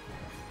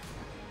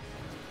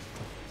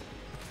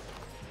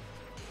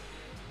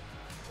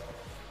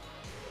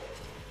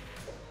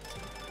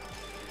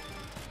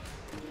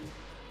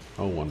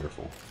 Oh,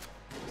 wonderful.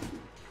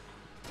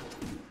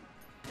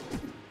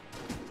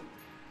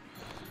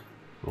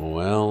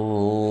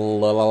 Well,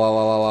 la la la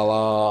la la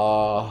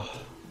la.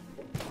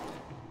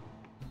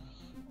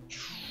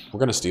 We're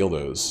gonna steal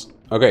those.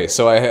 Okay,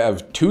 so I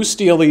have 2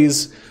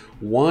 Steelies,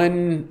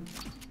 1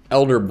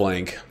 Elder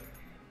Blank.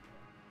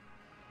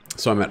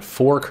 So I'm at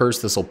 4 curse.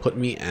 This will put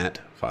me at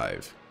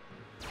 5.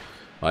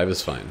 5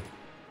 is fine.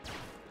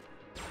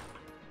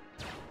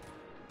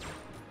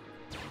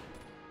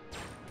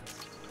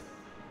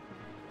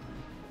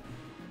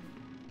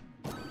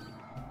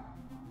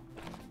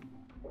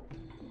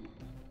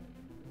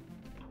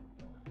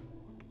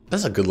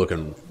 That's a good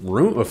looking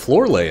room, a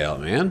floor layout,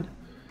 man.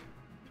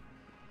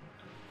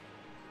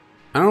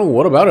 I don't know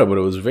what about it, but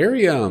it was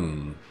very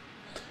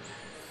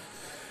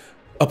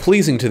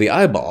pleasing to the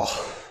eyeball.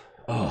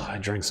 Oh, I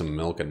drank some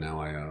milk and now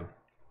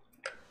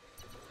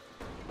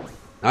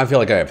I feel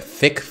like I have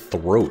thick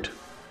throat.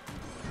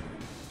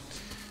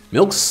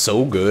 Milk's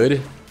so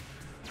good,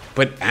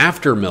 but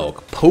after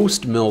milk,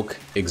 post milk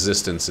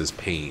existence is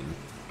pain.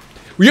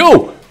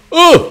 Yo!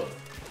 Ugh!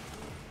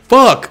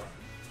 Fuck!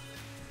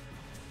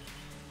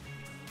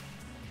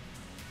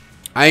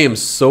 I am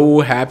so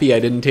happy I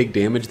didn't take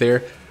damage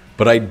there,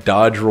 but I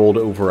dodge rolled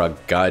over a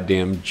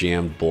goddamn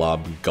jammed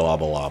blob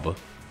globalob.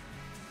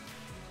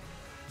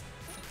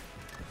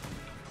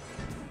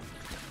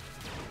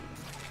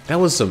 That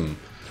was some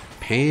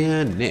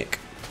panic.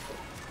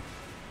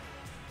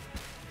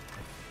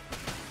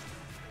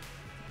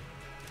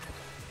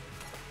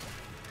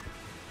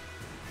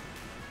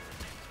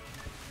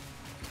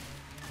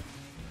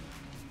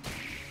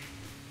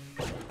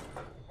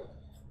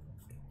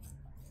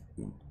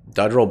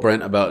 Dodge roll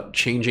Brent about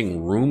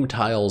changing room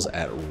tiles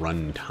at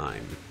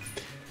runtime.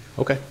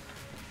 Okay.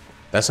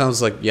 That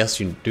sounds like, yes,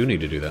 you do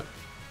need to do that.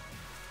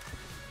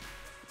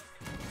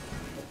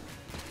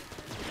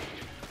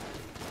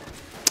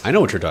 I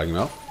know what you're talking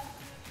about.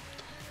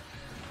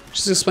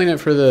 Just explain it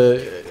for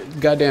the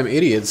goddamn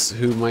idiots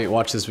who might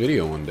watch this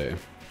video one day.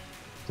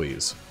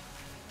 Please.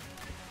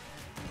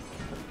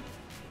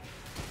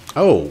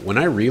 Oh, when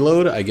I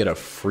reload, I get a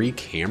free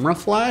camera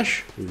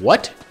flash?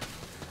 What?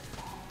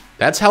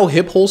 That's how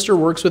hip holster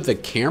works with the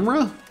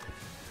camera?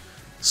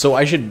 So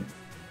I should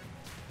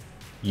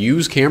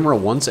use camera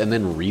once and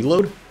then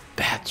reload?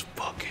 That's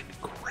fucking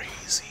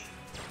crazy.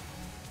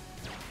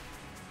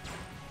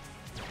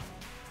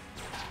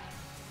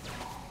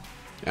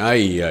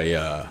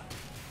 Ay.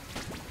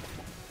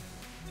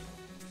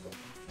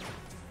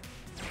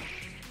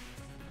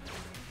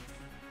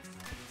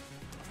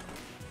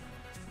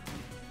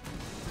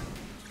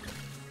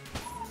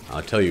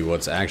 I'll tell you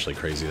what's actually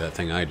crazy, that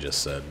thing I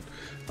just said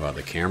about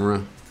the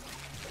camera.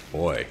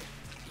 Boy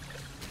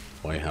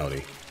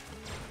howdy.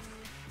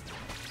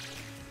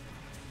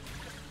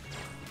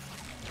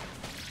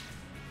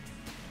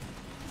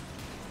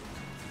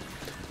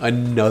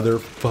 Another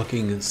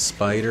fucking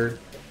spider.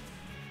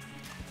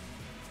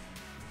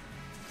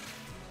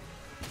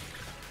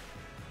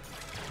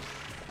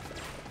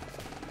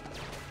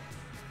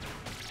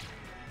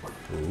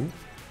 Ooh.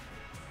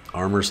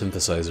 Armor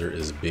synthesizer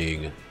is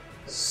being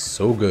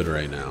so good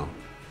right now.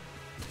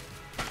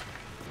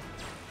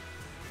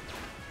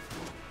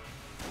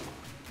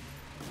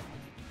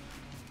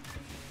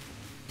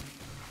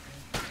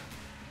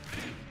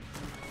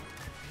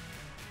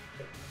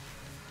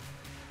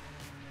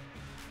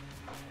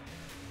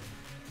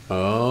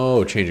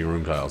 Oh, changing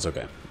room tiles.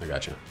 Okay, I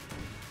gotcha.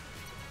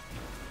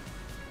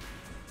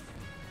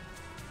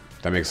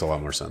 That makes a lot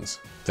more sense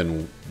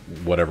than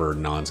whatever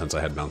nonsense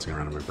I had bouncing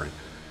around in my brain.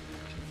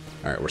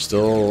 All right, we're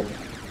still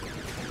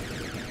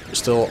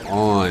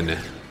on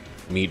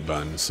Meat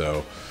Bun,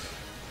 so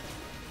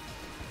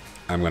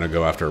I'm gonna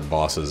go after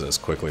bosses as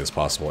quickly as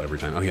possible every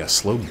time. Oh yeah,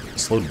 slowed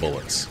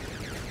bullets.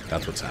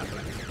 That's what's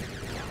happening.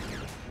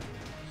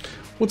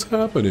 What's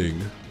happening?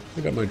 I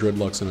got my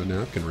dreadlocks in a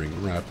napkin ring,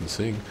 rap and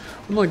sing.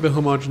 Unlike the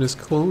homogeneous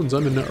clones,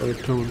 I'm into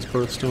earth tones,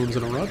 birthstones,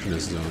 and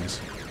erogenous zones.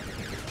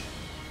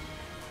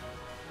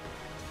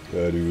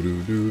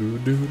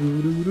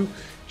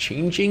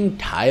 Changing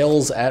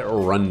tiles at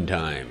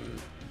runtime.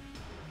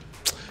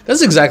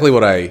 That's exactly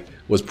what I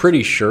was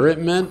pretty sure it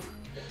meant.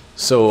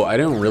 So I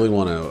don't really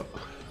want to...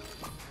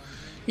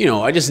 You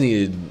know, I just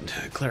needed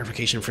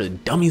clarification for the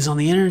dummies on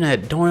the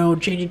internet. Don't know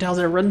what changing tiles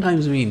at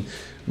runtimes mean.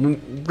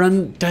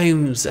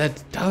 Runtimes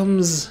at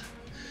tums.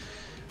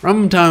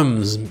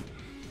 Rum-tums.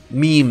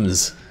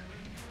 Memes.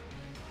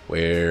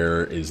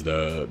 Where is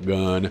the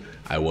gun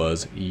I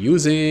was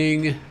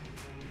using?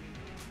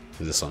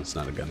 This one's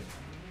not a gun.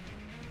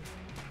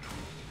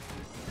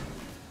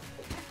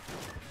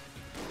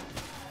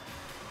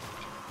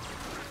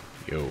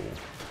 Yo.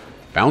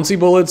 Bouncy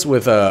bullets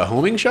with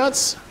homing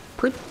shots?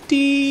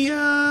 Pretty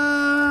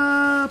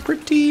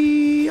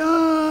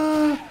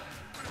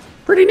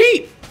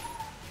neat.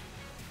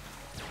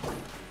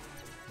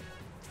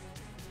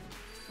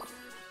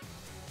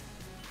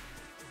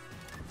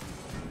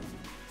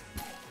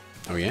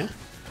 Oh yeah?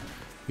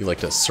 You like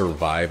to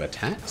survive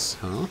attacks,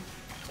 huh?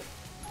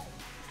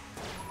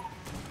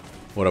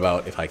 What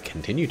about if I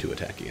continue to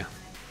attack you?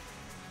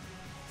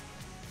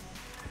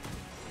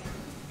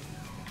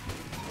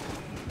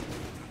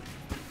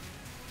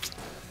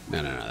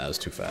 No, that was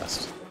too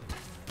fast.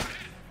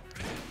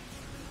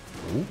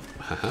 Ooh,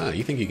 haha,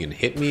 you think you can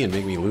hit me and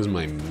make me lose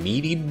my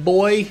meaty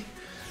boy?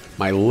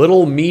 My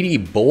little meaty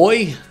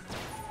boy?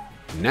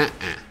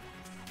 Nah-uh.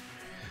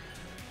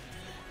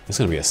 It's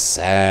gonna be a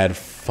sad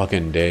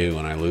fucking day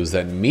when I lose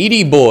that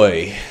meaty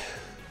boy.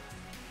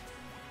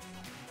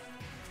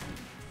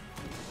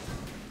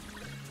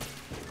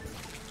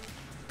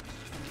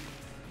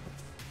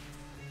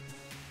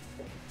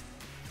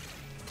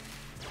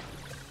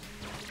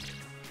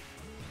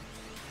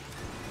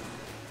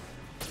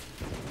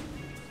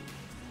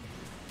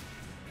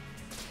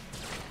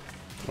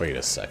 Wait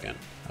a second.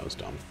 That was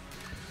dumb.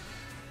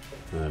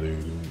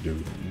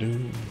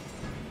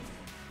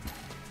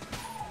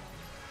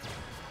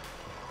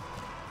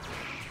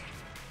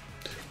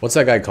 What's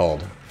that guy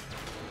called?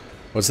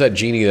 What's that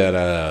genie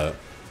that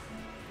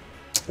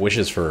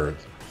wishes for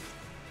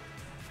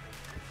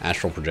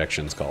astral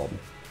projections called?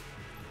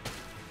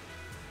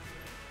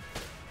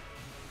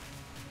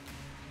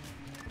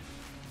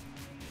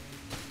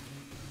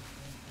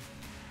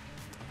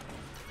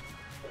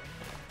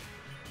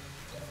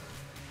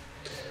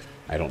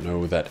 I don't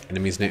know that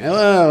enemy's name.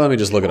 Let me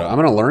just look it up. I'm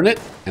going to learn it,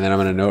 and then I'm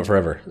going to know it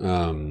forever.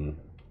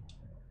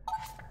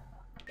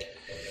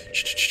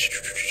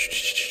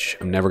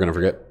 I'm never going to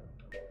forget.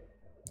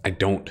 I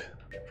don't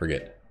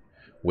forget.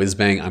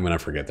 Whizbang, I'm going to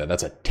forget that.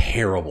 That's a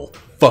terrible,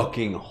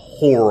 fucking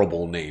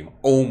horrible name.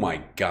 Oh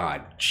my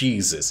god.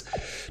 Jesus.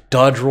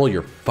 Dodge roll,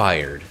 you're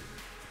fired.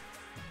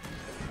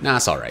 Nah,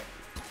 it's alright.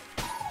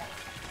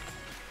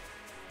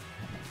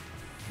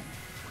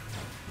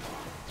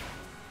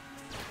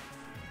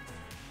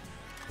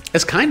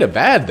 It's kind of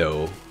bad,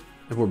 though,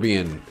 if we're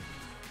being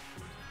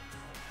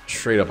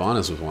straight up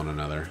honest with one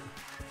another.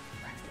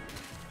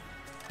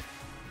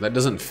 That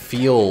doesn't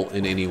feel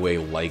in any way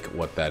like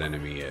what that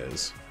enemy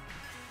is.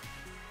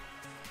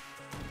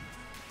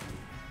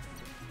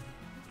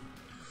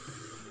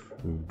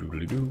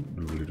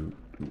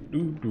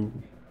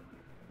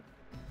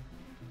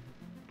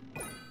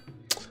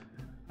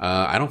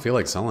 I don't feel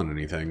like selling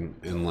anything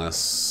unless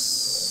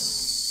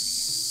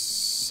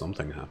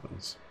something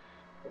happens.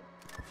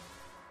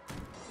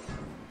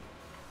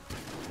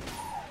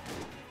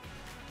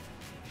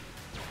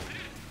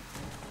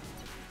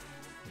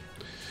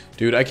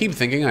 Dude, I keep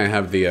thinking I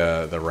have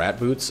the rat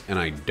boots, and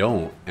I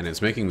don't, and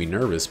it's making me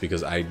nervous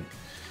because I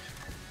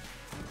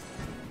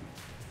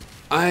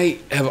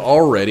have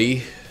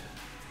already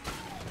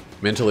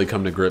mentally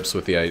come to grips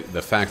with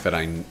the fact that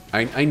I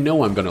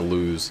know I'm gonna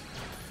lose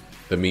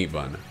the meat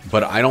bun,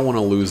 but I don't want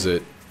to lose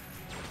it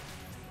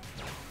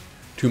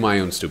to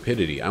my own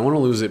stupidity. I want to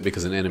lose it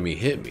because an enemy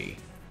hit me.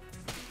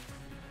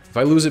 If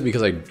I lose it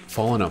because I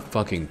fall in a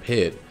fucking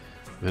pit,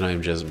 then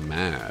I'm just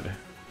mad.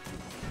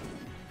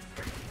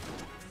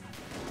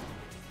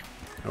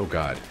 Oh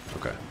god,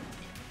 okay.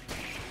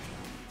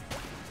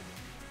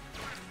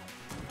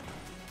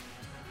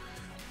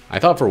 I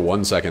thought for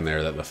 1 second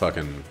there that the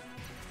fucking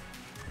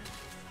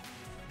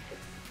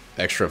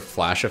extra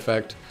flash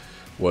effect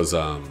was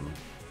a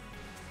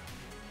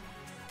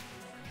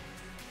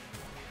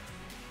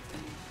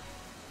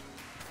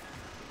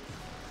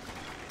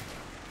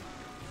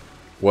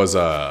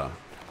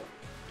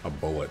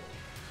bullet.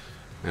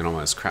 And I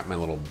almost crapped my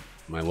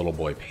little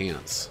boy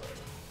pants.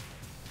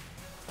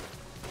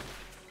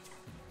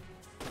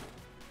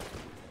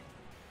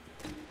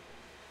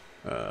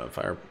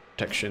 Fire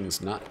protection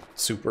is not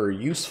super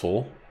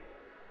useful.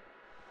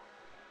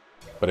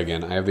 But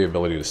again, I have the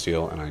ability to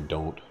steal, and I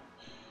don't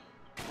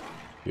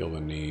feel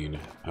the need...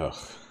 Ugh,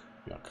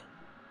 yuck.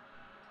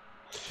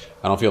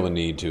 I don't feel the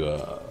need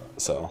to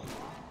sell.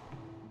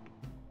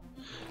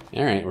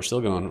 Alright, we're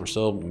still going. We're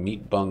still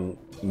meat bung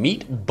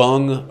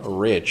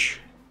rich.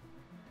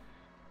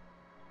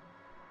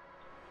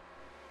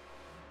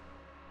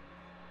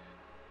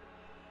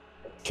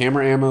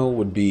 Camera ammo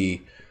would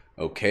be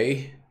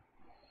okay.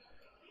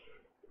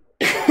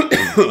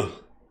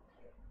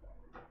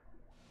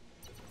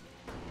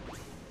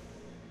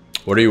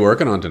 What are you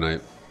working on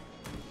tonight?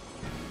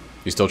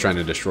 You still trying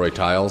to destroy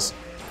tiles?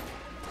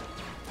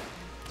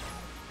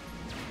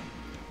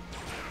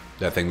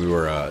 That thing we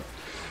were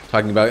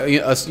talking about.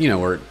 Us, you know,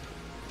 we're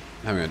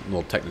having a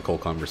little technical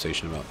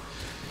conversation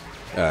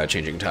about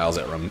changing tiles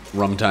at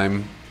rum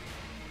time.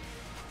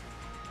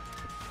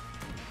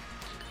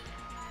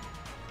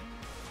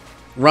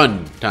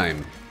 Run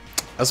time.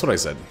 That's what I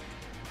said.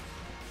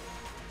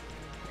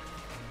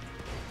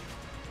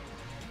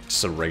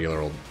 Just a regular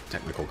old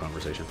technical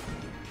conversation.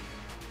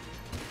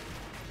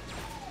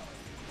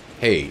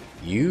 Hey,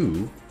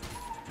 you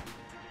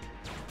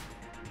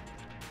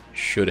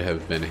should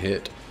have been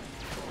hit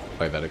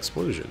by that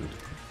explosion.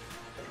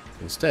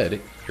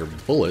 Instead, your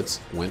bullets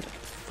went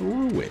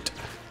through it,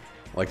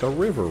 like a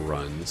river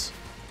runs.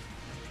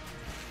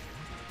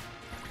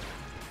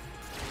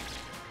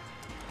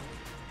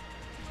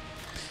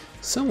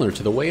 Similar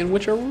to the way in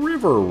which a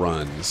river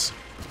runs.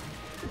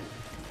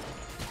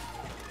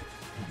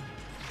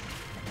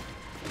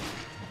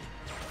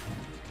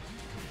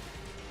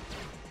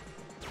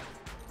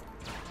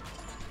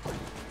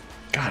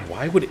 God,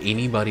 why would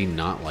anybody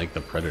not like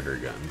the Predator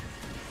gun?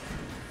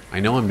 I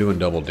know I'm doing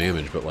double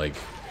damage, but like,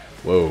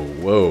 whoa,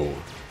 whoa.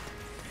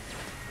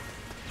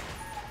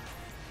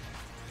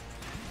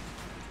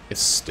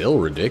 It's still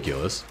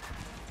ridiculous.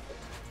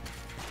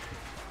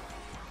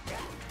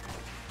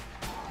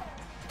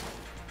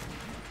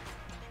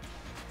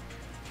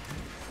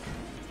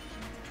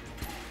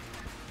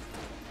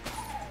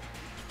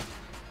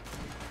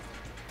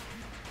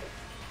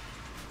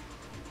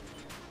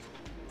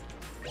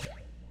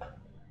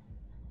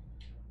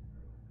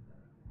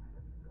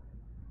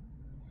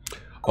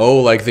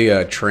 Oh, like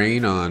the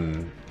train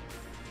on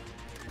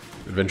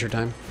Adventure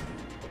Time?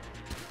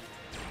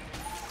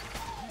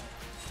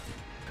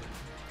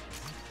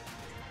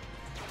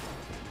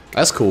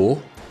 That's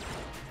cool.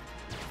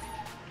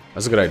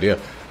 That's a good idea.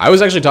 I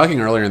was actually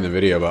talking earlier in the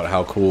video about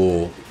how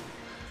cool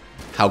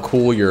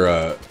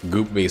your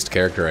goop-based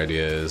character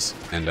idea is,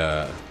 and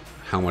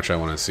how much I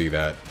want to see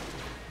that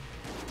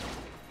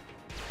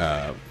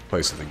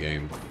place in the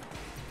game.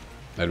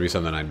 That'd be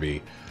something I'd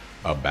be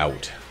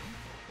about.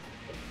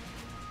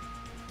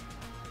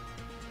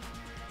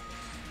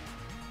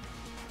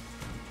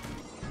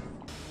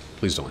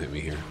 Please don't hit me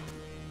here.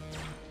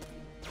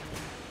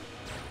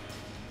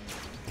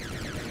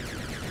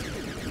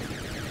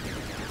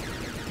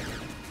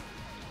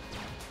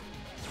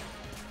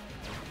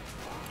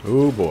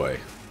 Oh boy.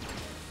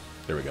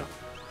 There we go.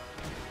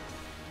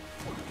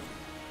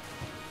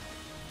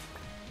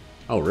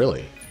 Oh,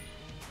 really?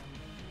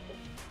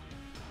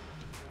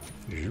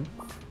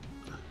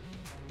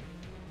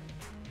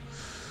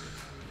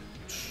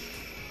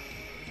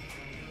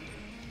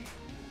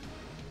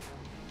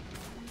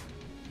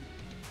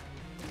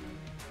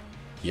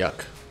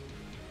 Yuck.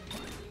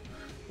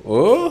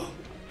 Oh?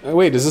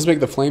 Wait, does this make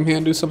the flame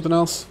hand do something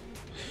else?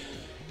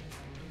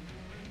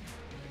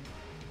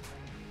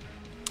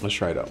 Let's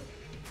try it out.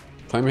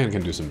 Flame hand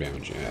can do some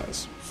damage,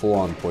 yes. Full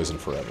on poison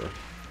forever.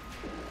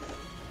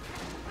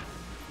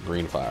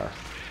 Green fire.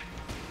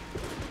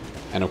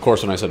 And of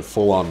course, when I said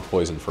full on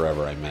poison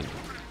forever, I meant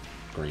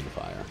green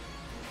fire.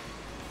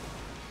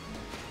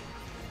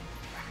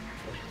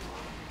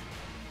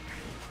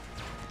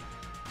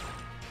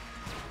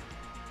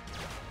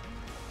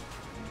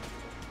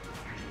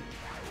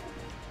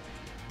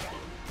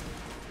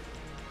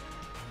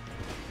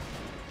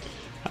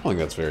 I don't think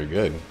that's very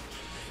good.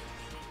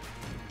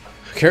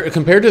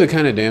 Compared to the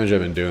kind of damage I've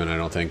been doing, I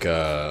don't think,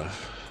 yeah.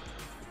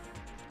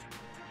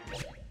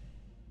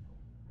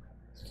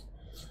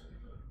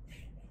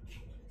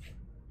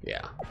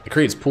 It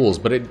creates pools,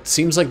 but it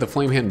seems like the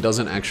flame hand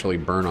doesn't actually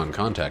burn on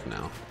contact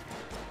now.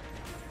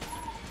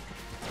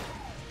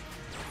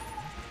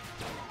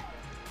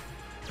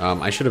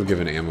 I should have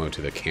given ammo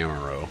to the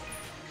Camaro.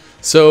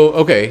 So,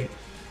 okay.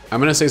 I'm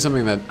gonna say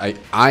something that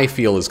I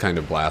feel is kind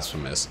of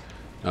blasphemous.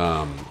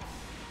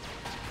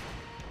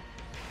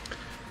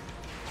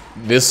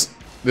 This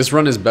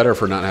run is better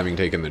for not having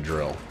taken the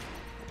drill.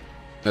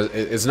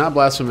 It's not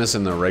blasphemous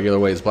in the regular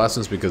way. It's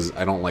blasphemous because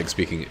I don't like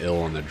speaking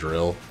ill on the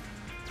drill.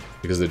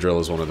 Because the drill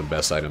is one of the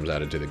best items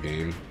added to the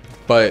game.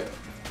 But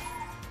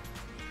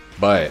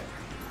I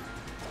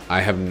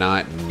have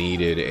not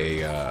needed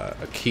a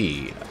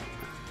key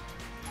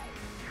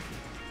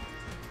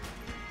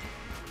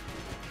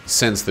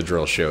since the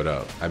drill showed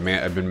up. I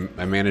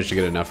managed to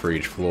get enough for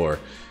each floor.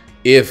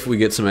 If we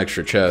get some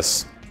extra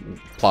chests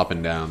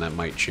plopping down, that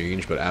might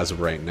change, but as of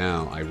right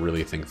now, I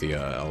really think the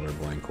Elder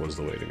Blink was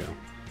the way to go.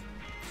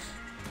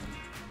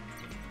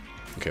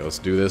 Okay, let's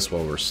do this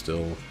while we're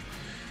still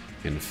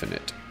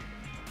infinite.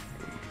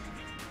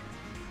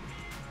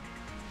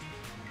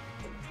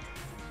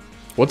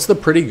 What's the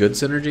pretty good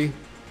synergy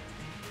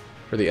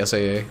for the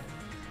SAA?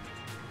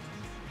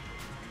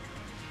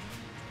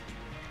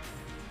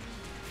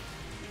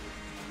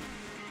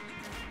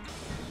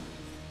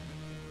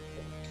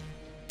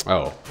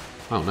 Oh.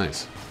 Oh,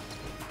 nice.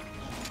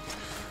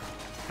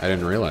 I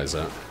didn't realize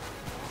that.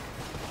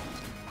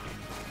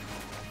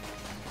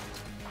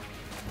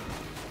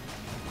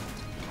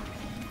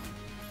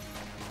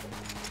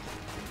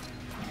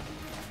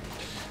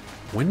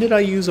 When did I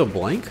use a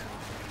blank?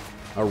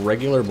 A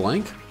regular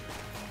blank?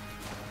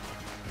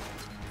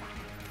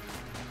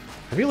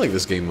 I feel like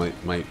this game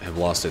might have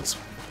lost its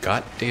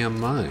goddamn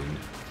mind.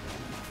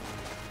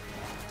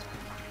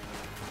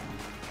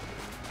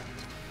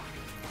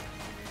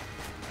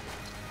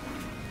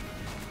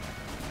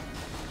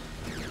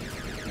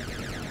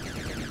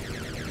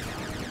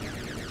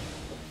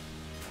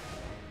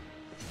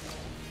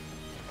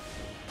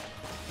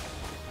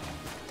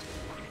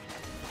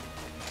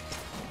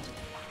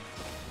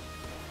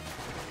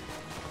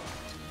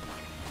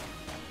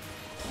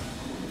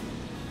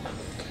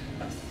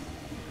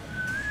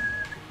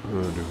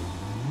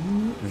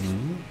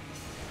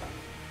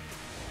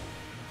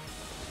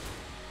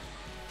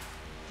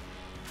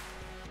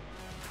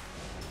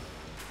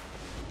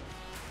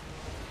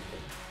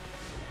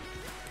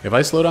 If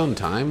I slow down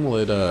time, will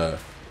it,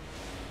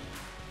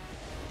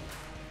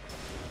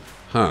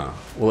 Huh.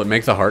 Will it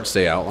make the heart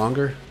stay out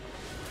longer?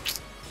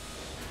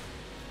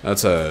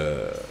 That's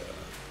a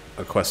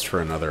quest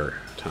for another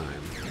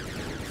time.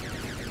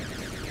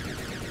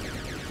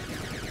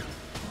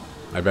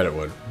 I bet it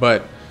would.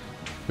 But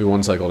we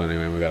one cycled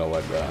anyway, and we gotta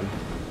let God.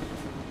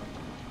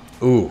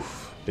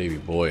 Oof, baby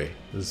boy.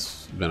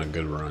 This has been a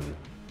good run.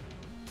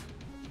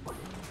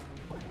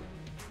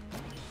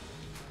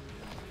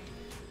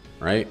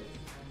 Right?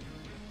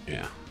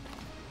 Yeah.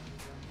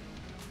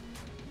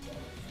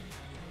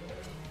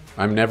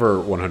 I'm never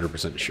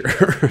 100%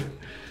 sure.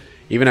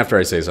 Even after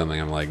I say something,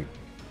 I'm like,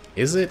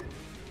 is it?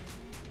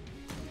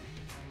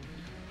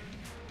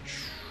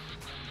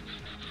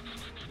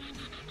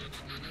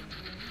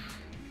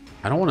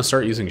 I don't want to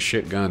start using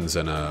shit guns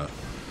and,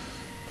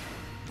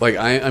 like,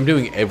 I'm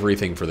doing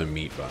everything for the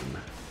meat bun.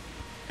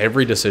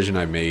 Every decision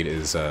I made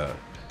is,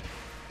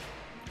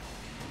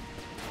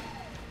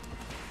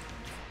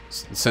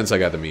 since I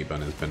got the meat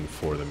bun, has been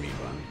for the meat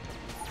bun.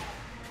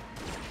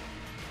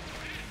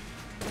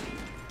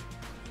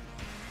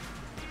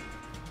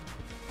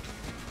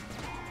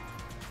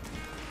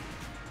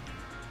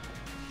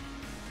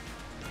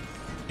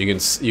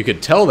 You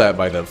could tell that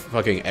by the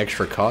fucking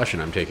extra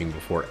caution I'm taking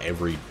before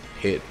every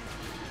hit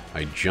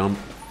I jump,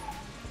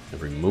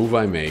 every move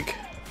I make,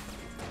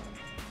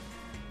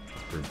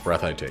 every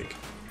breath I take.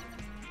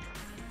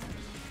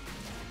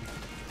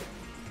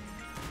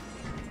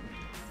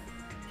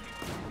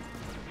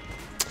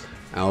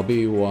 I'll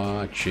be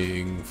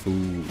watching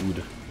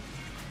food.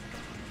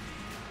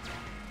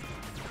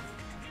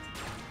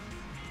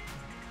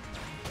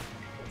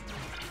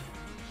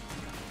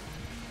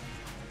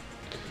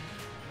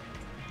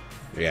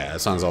 Yeah,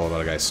 that song's all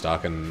about a guy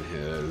stalking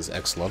his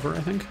ex-lover, I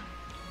think.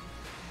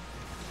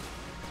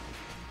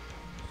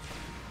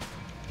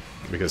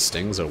 Because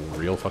Sting's a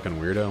real fucking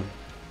weirdo.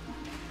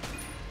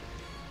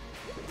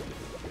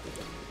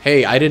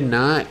 Hey, I did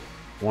not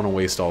want to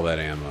waste all that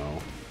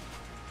ammo.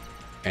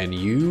 And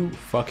you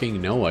fucking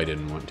know I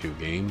didn't want to,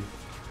 game.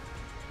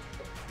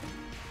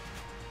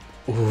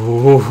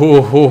 Ooh.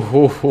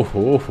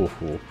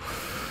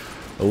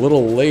 A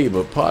little late,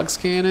 but Pox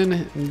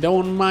Cannon,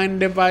 don't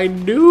mind if I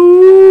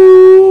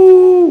do.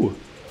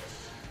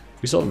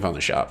 We still haven't found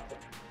the shop.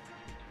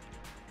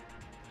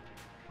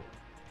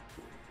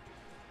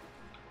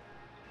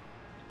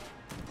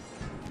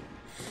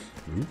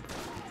 Oop.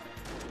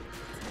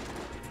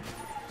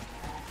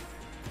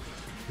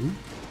 Oop.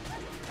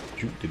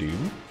 Joop-de-doo.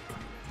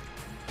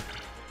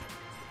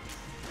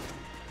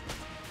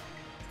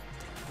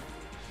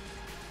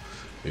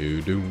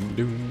 Doom, doom,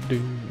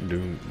 doom,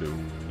 doom,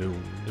 doom,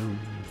 doom, doom.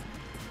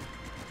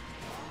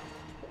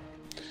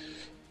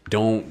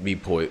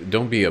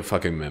 Don't be a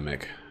fucking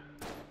mimic.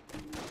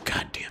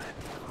 God damn it.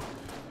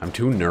 I'm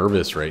too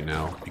nervous right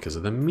now because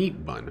of the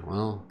meat bun.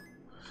 Well,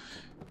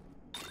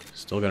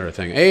 still got our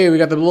thing. Hey, we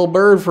got the little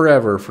bird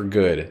forever for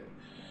good.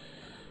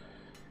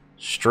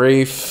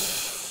 Strafe.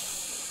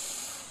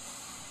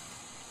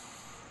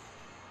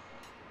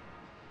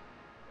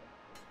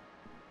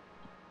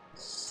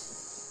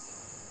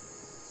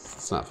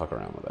 Let's not fuck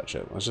around with that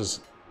shit. Let's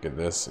just get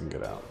this and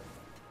get out.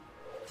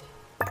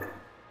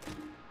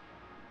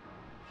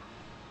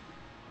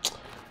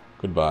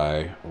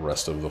 Goodbye,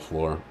 rest of the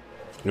floor.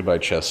 Goodbye,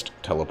 chest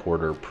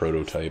teleporter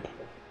prototype.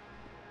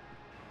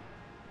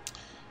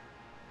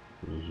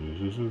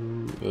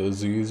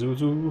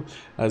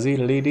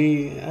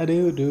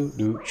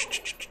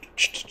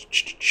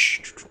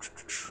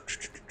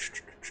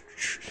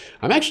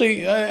 I'm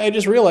actually, I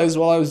just realized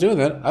while I was doing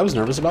that, I was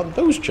nervous about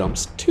those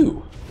jumps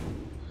too.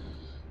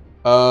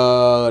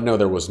 No,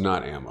 there was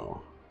not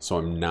ammo. So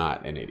I'm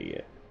not an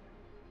idiot.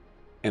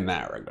 In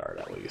that regard,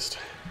 at least.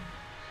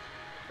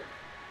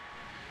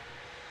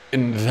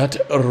 In that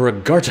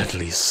regard, at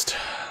least.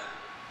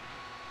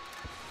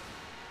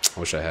 I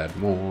wish I had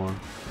more.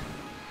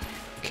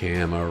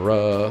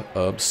 Camera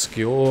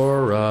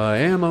obscura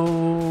ammo.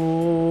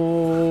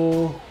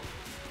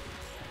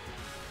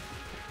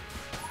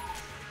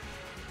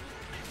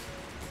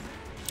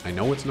 I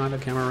know it's not a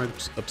camera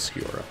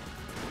obscura.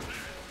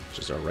 It's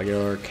just a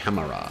regular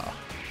camera.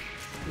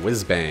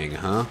 Whiz bang,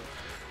 huh?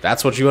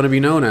 That's what you want to be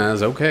known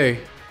as. Okay.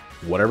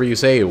 Whatever you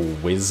say,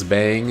 whiz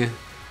bang.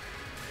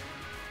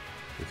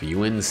 If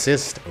you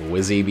insist,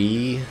 Wizzy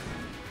B.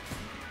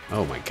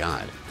 Oh my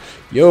god.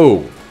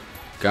 Yo!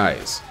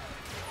 Guys.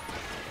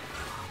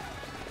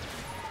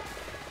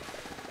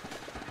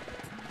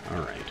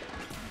 Alright.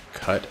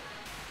 Cut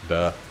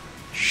the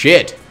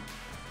shit!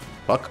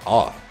 Fuck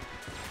off.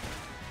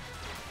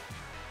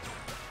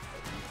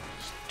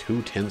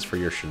 2 tenths for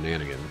your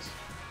shenanigans.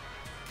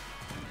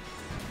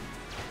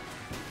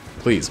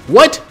 Please.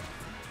 What?!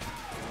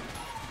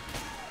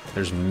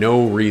 There's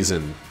no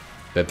reason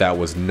that that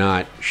was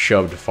not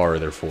shoved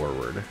farther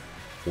forward.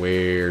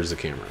 Where's the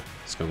camera?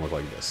 It's gonna look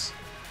like this.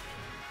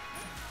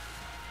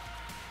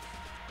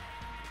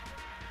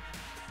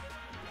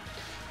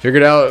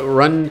 Figured out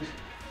run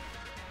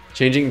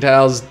changing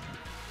tiles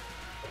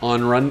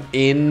on runtime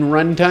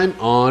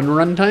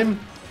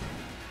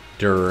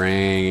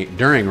during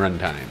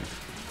runtime.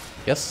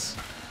 Yes.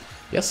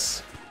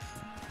 Yes.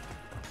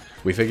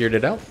 We figured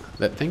it out.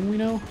 That thing we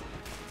know.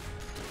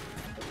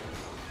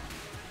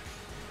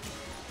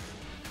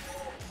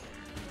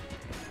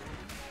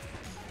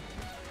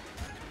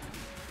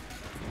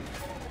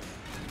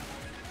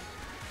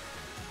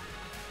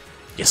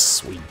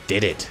 Yes, we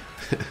did it.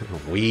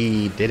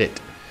 We did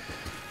it.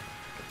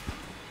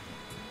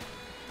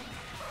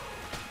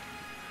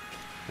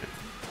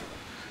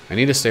 I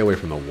need to stay away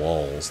from the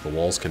walls. The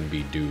walls can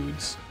be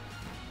dudes.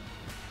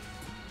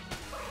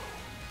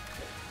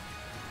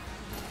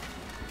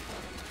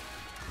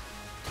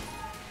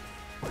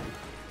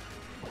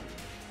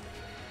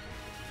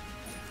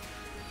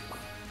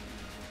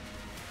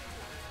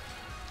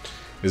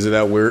 Is it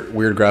that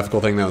weird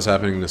graphical thing that was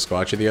happening to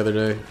Squatchy the other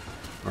day?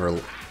 Or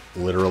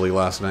literally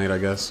last night, I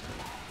guess?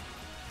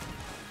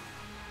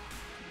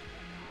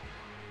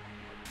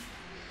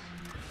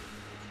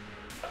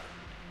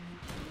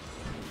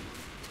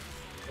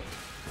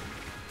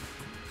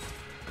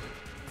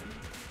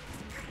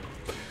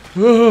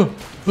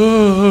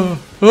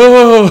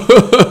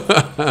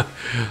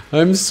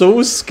 I'm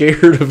so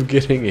scared of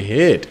getting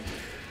hit.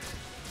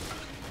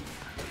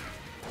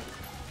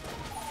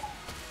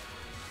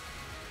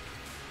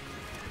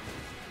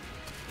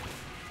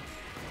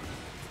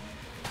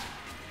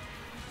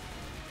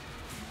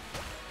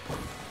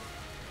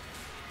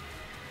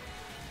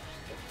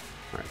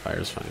 Alright,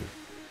 fire's fine.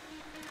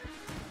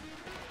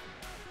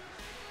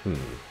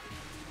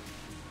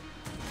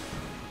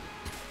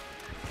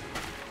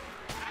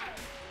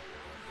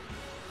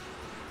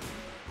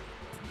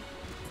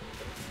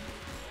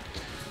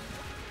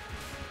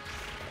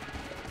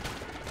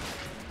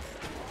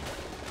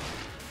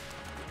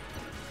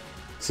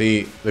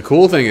 See, the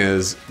cool thing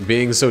is,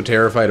 being so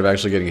terrified of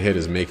actually getting hit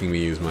is making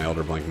me use my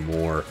Elder Blank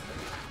more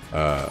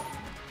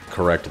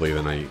correctly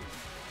than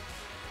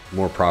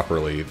more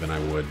properly than I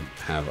would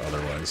have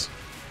otherwise.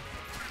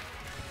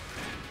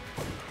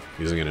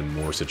 Using it in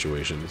more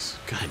situations.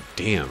 God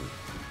damn.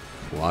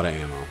 A lot of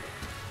ammo.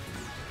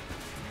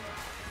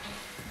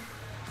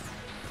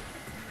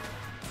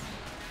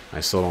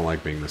 I still don't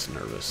like being this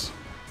nervous.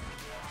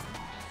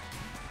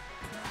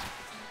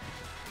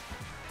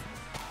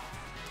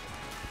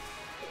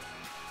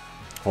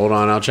 Hold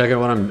on, I'll check it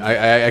when I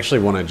actually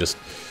want to just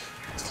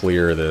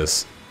clear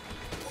this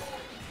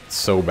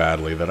so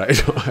badly that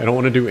I don't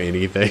want to do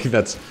anything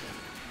that's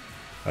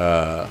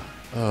oh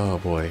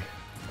boy.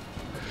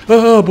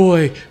 Oh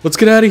boy, let's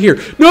get out of here.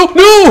 No,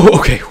 no!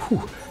 Okay,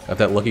 whew. Got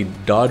that lucky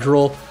dodge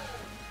roll.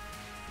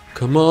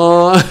 Come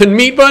on,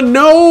 meat bun,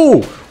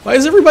 no! Why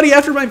is everybody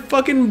after my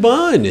fucking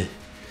bun?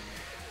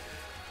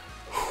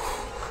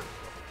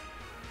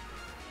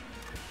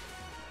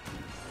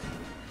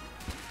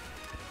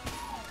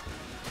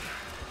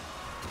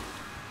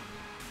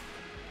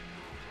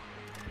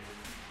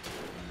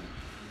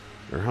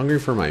 They're hungry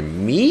for my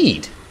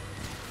meat.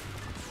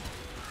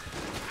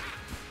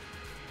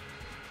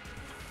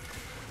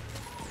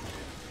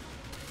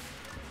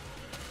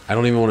 I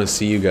don't even want to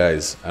see you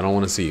guys. I don't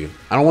want to see you.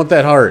 I don't want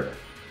that heart.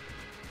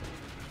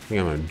 I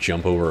think I'm gonna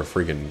jump over a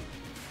freaking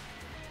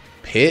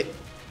pit.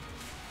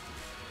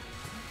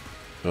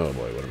 Oh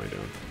boy, what am I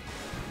doing?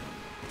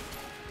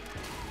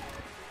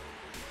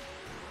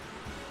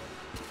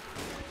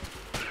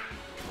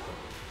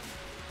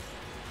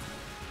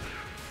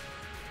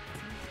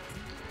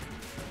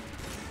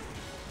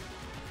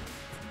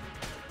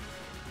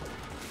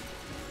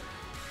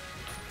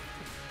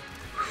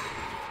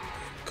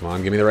 Come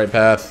on, give me the right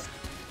path.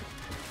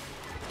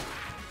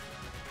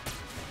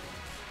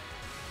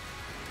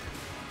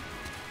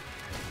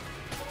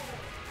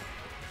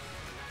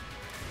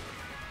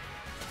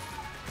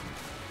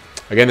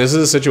 Again, this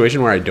is a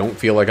situation where I don't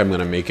feel like I'm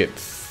going to make it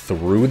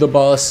through the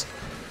boss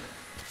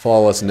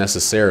flawless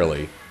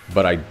necessarily,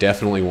 but I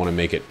definitely want to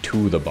make it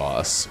to the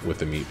boss with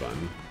the meat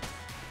bun.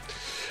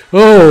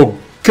 Oh,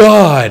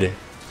 God!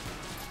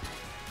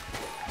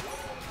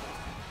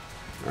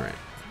 Alright,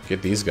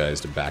 get these guys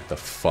to back the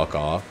fuck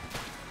off.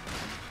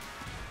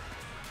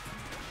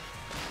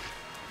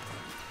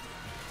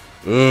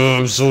 Ugh,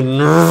 I'm so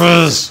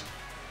nervous!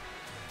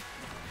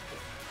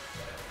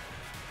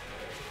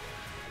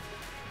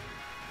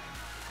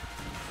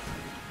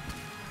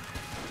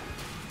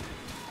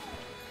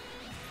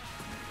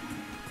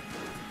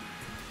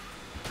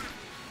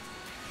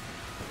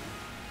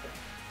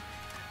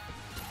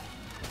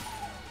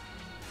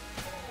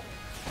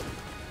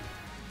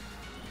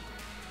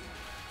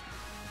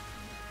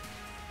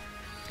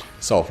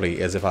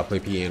 Softly, as if I play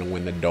piano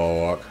in the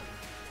dark.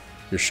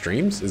 Your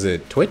streams? Is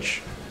it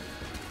Twitch?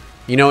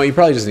 You know, you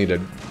probably just need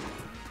to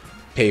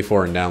pay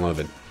for and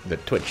download the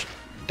Twitch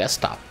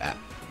desktop app.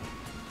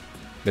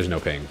 There's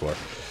no paying for it.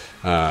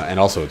 And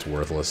also, it's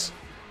worthless.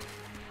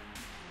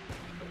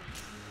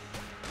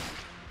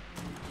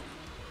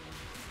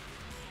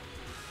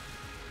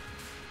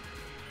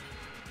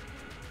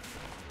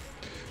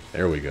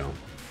 There we go.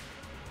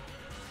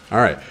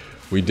 Alright.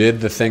 We did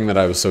the thing that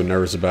I was so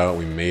nervous about.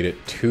 We made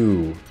it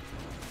to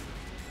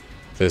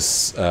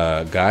this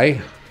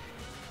guy.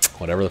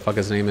 Whatever the fuck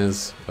his name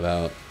is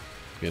without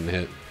getting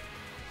hit.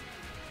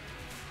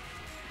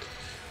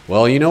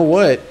 Well, you know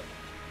what?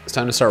 It's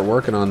time to start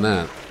working on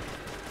that.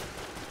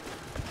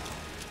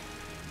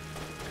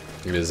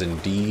 It is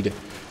indeed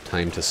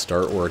time to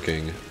start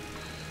working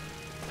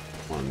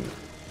on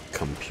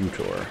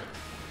computer.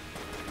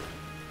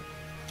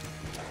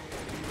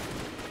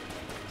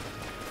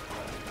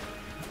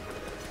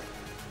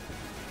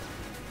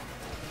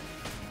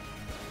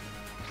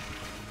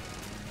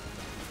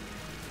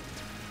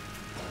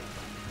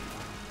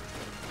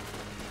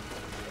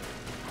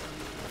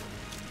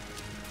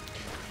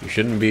 You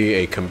shouldn't be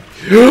a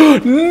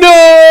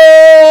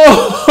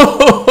No!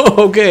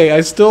 Okay,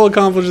 I still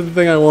accomplished the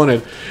thing I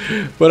wanted.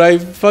 But I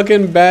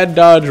fucking bad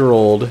dodge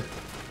rolled.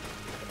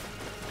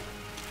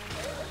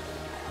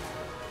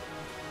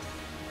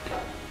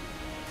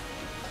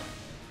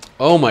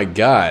 Oh my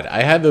god,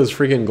 I had those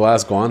freaking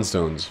glass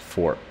Guanstones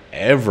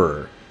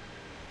forever.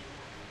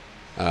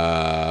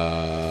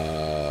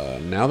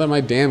 Now that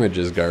my damage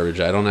is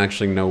garbage, I don't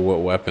actually know what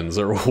weapons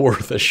are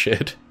worth a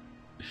shit.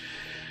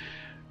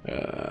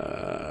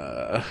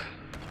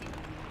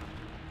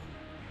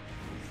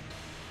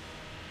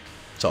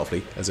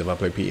 Softly, as if I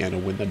play piano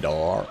in the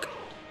dark.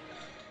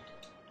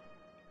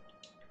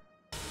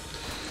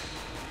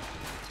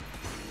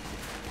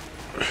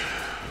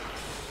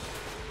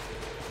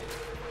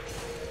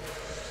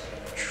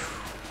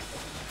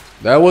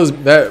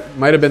 That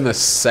might have been the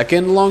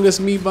second longest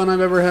meat bun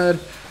I've ever had.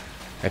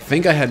 I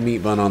think I had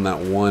meat bun on that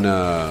one.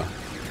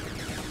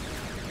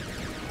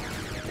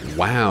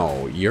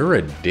 Wow, you're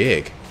a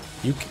dick.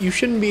 You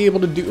shouldn't be able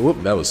to do.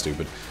 Whoop, that was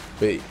stupid.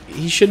 But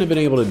he shouldn't have been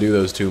able to do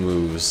those two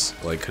moves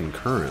like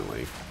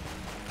concurrently.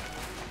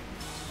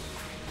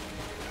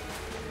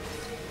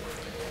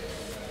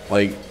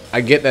 Like,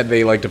 I get that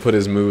they like to put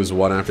his moves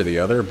one after the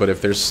other, but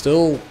if there's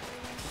still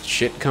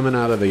shit coming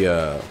out of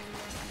the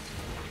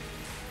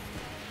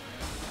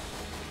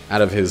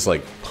out of his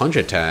like punch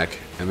attack,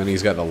 and then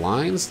he's got the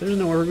lines, there's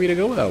nowhere for me to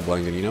go without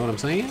blanking, you know what I'm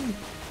saying?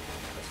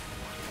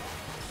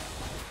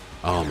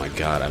 Oh my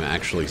god, I'm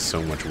actually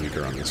so much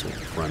weaker on this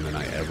run than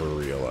I ever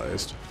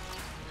realized.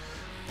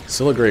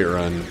 Still a great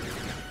run.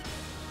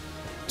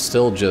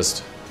 Still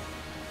just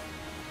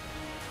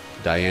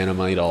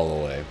dynamite all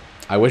the way.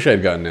 I wish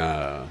I'd gotten,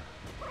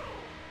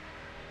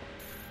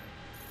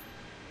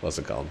 what's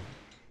it called?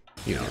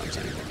 You know what I'm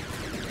saying.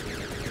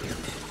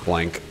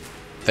 Blank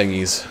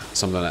thingies.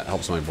 Something that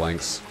helps my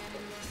blanks.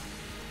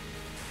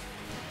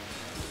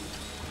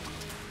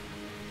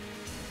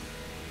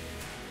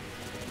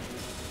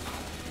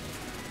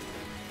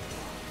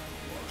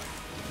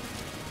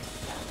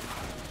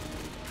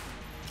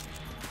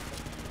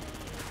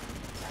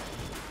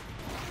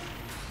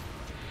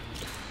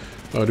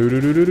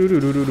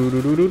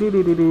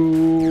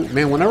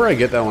 Man, whenever I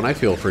get that one, I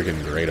feel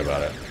freaking great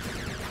about it.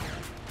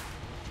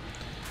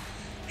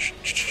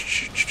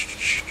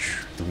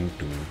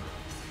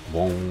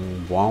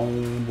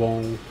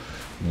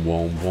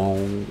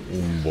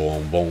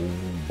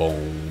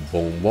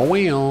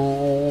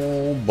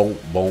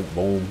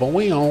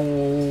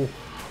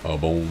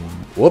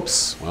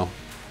 Whoops. Well,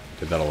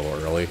 did that a little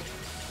early.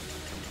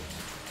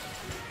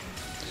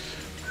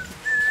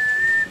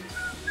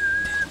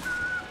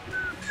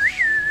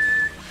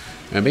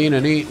 A bean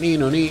a neat neat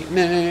no neat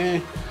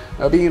nah.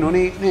 A bean no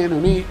neat no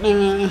neat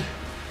nah.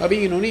 A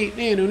bean no neat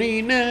no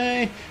neat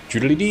nah.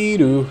 Doodly dee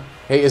doo.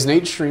 Hey, is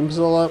Nate's stream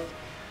still up?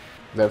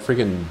 That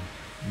freaking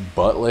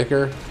butt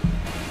licker.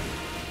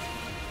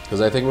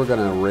 Because I think we're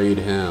gonna raid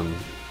him.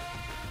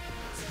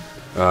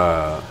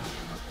 Now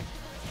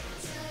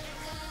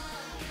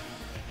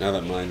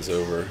that mine's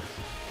over.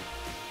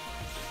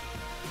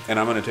 And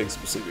I'm gonna take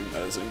some sleeping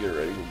medicine and get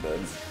ready for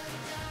bed.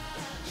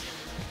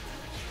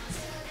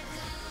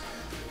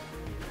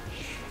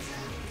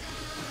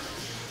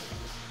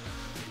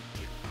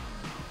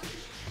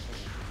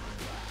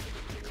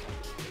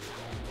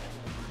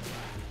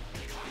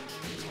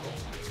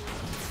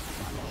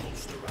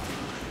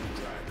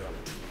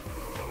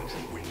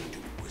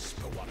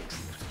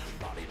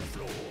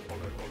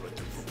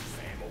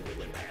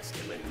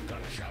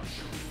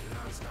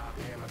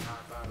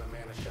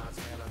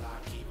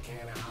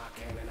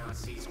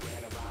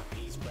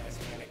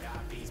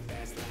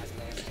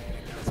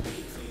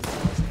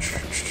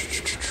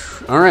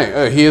 All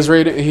right, he is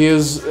rated. He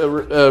is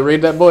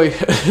rated that boy.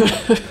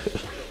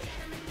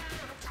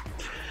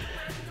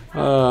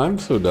 I'm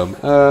so dumb.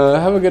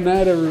 Have a good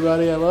night,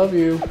 everybody. I love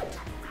you.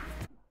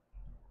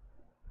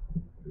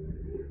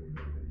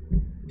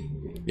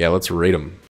 Yeah, let's rate him.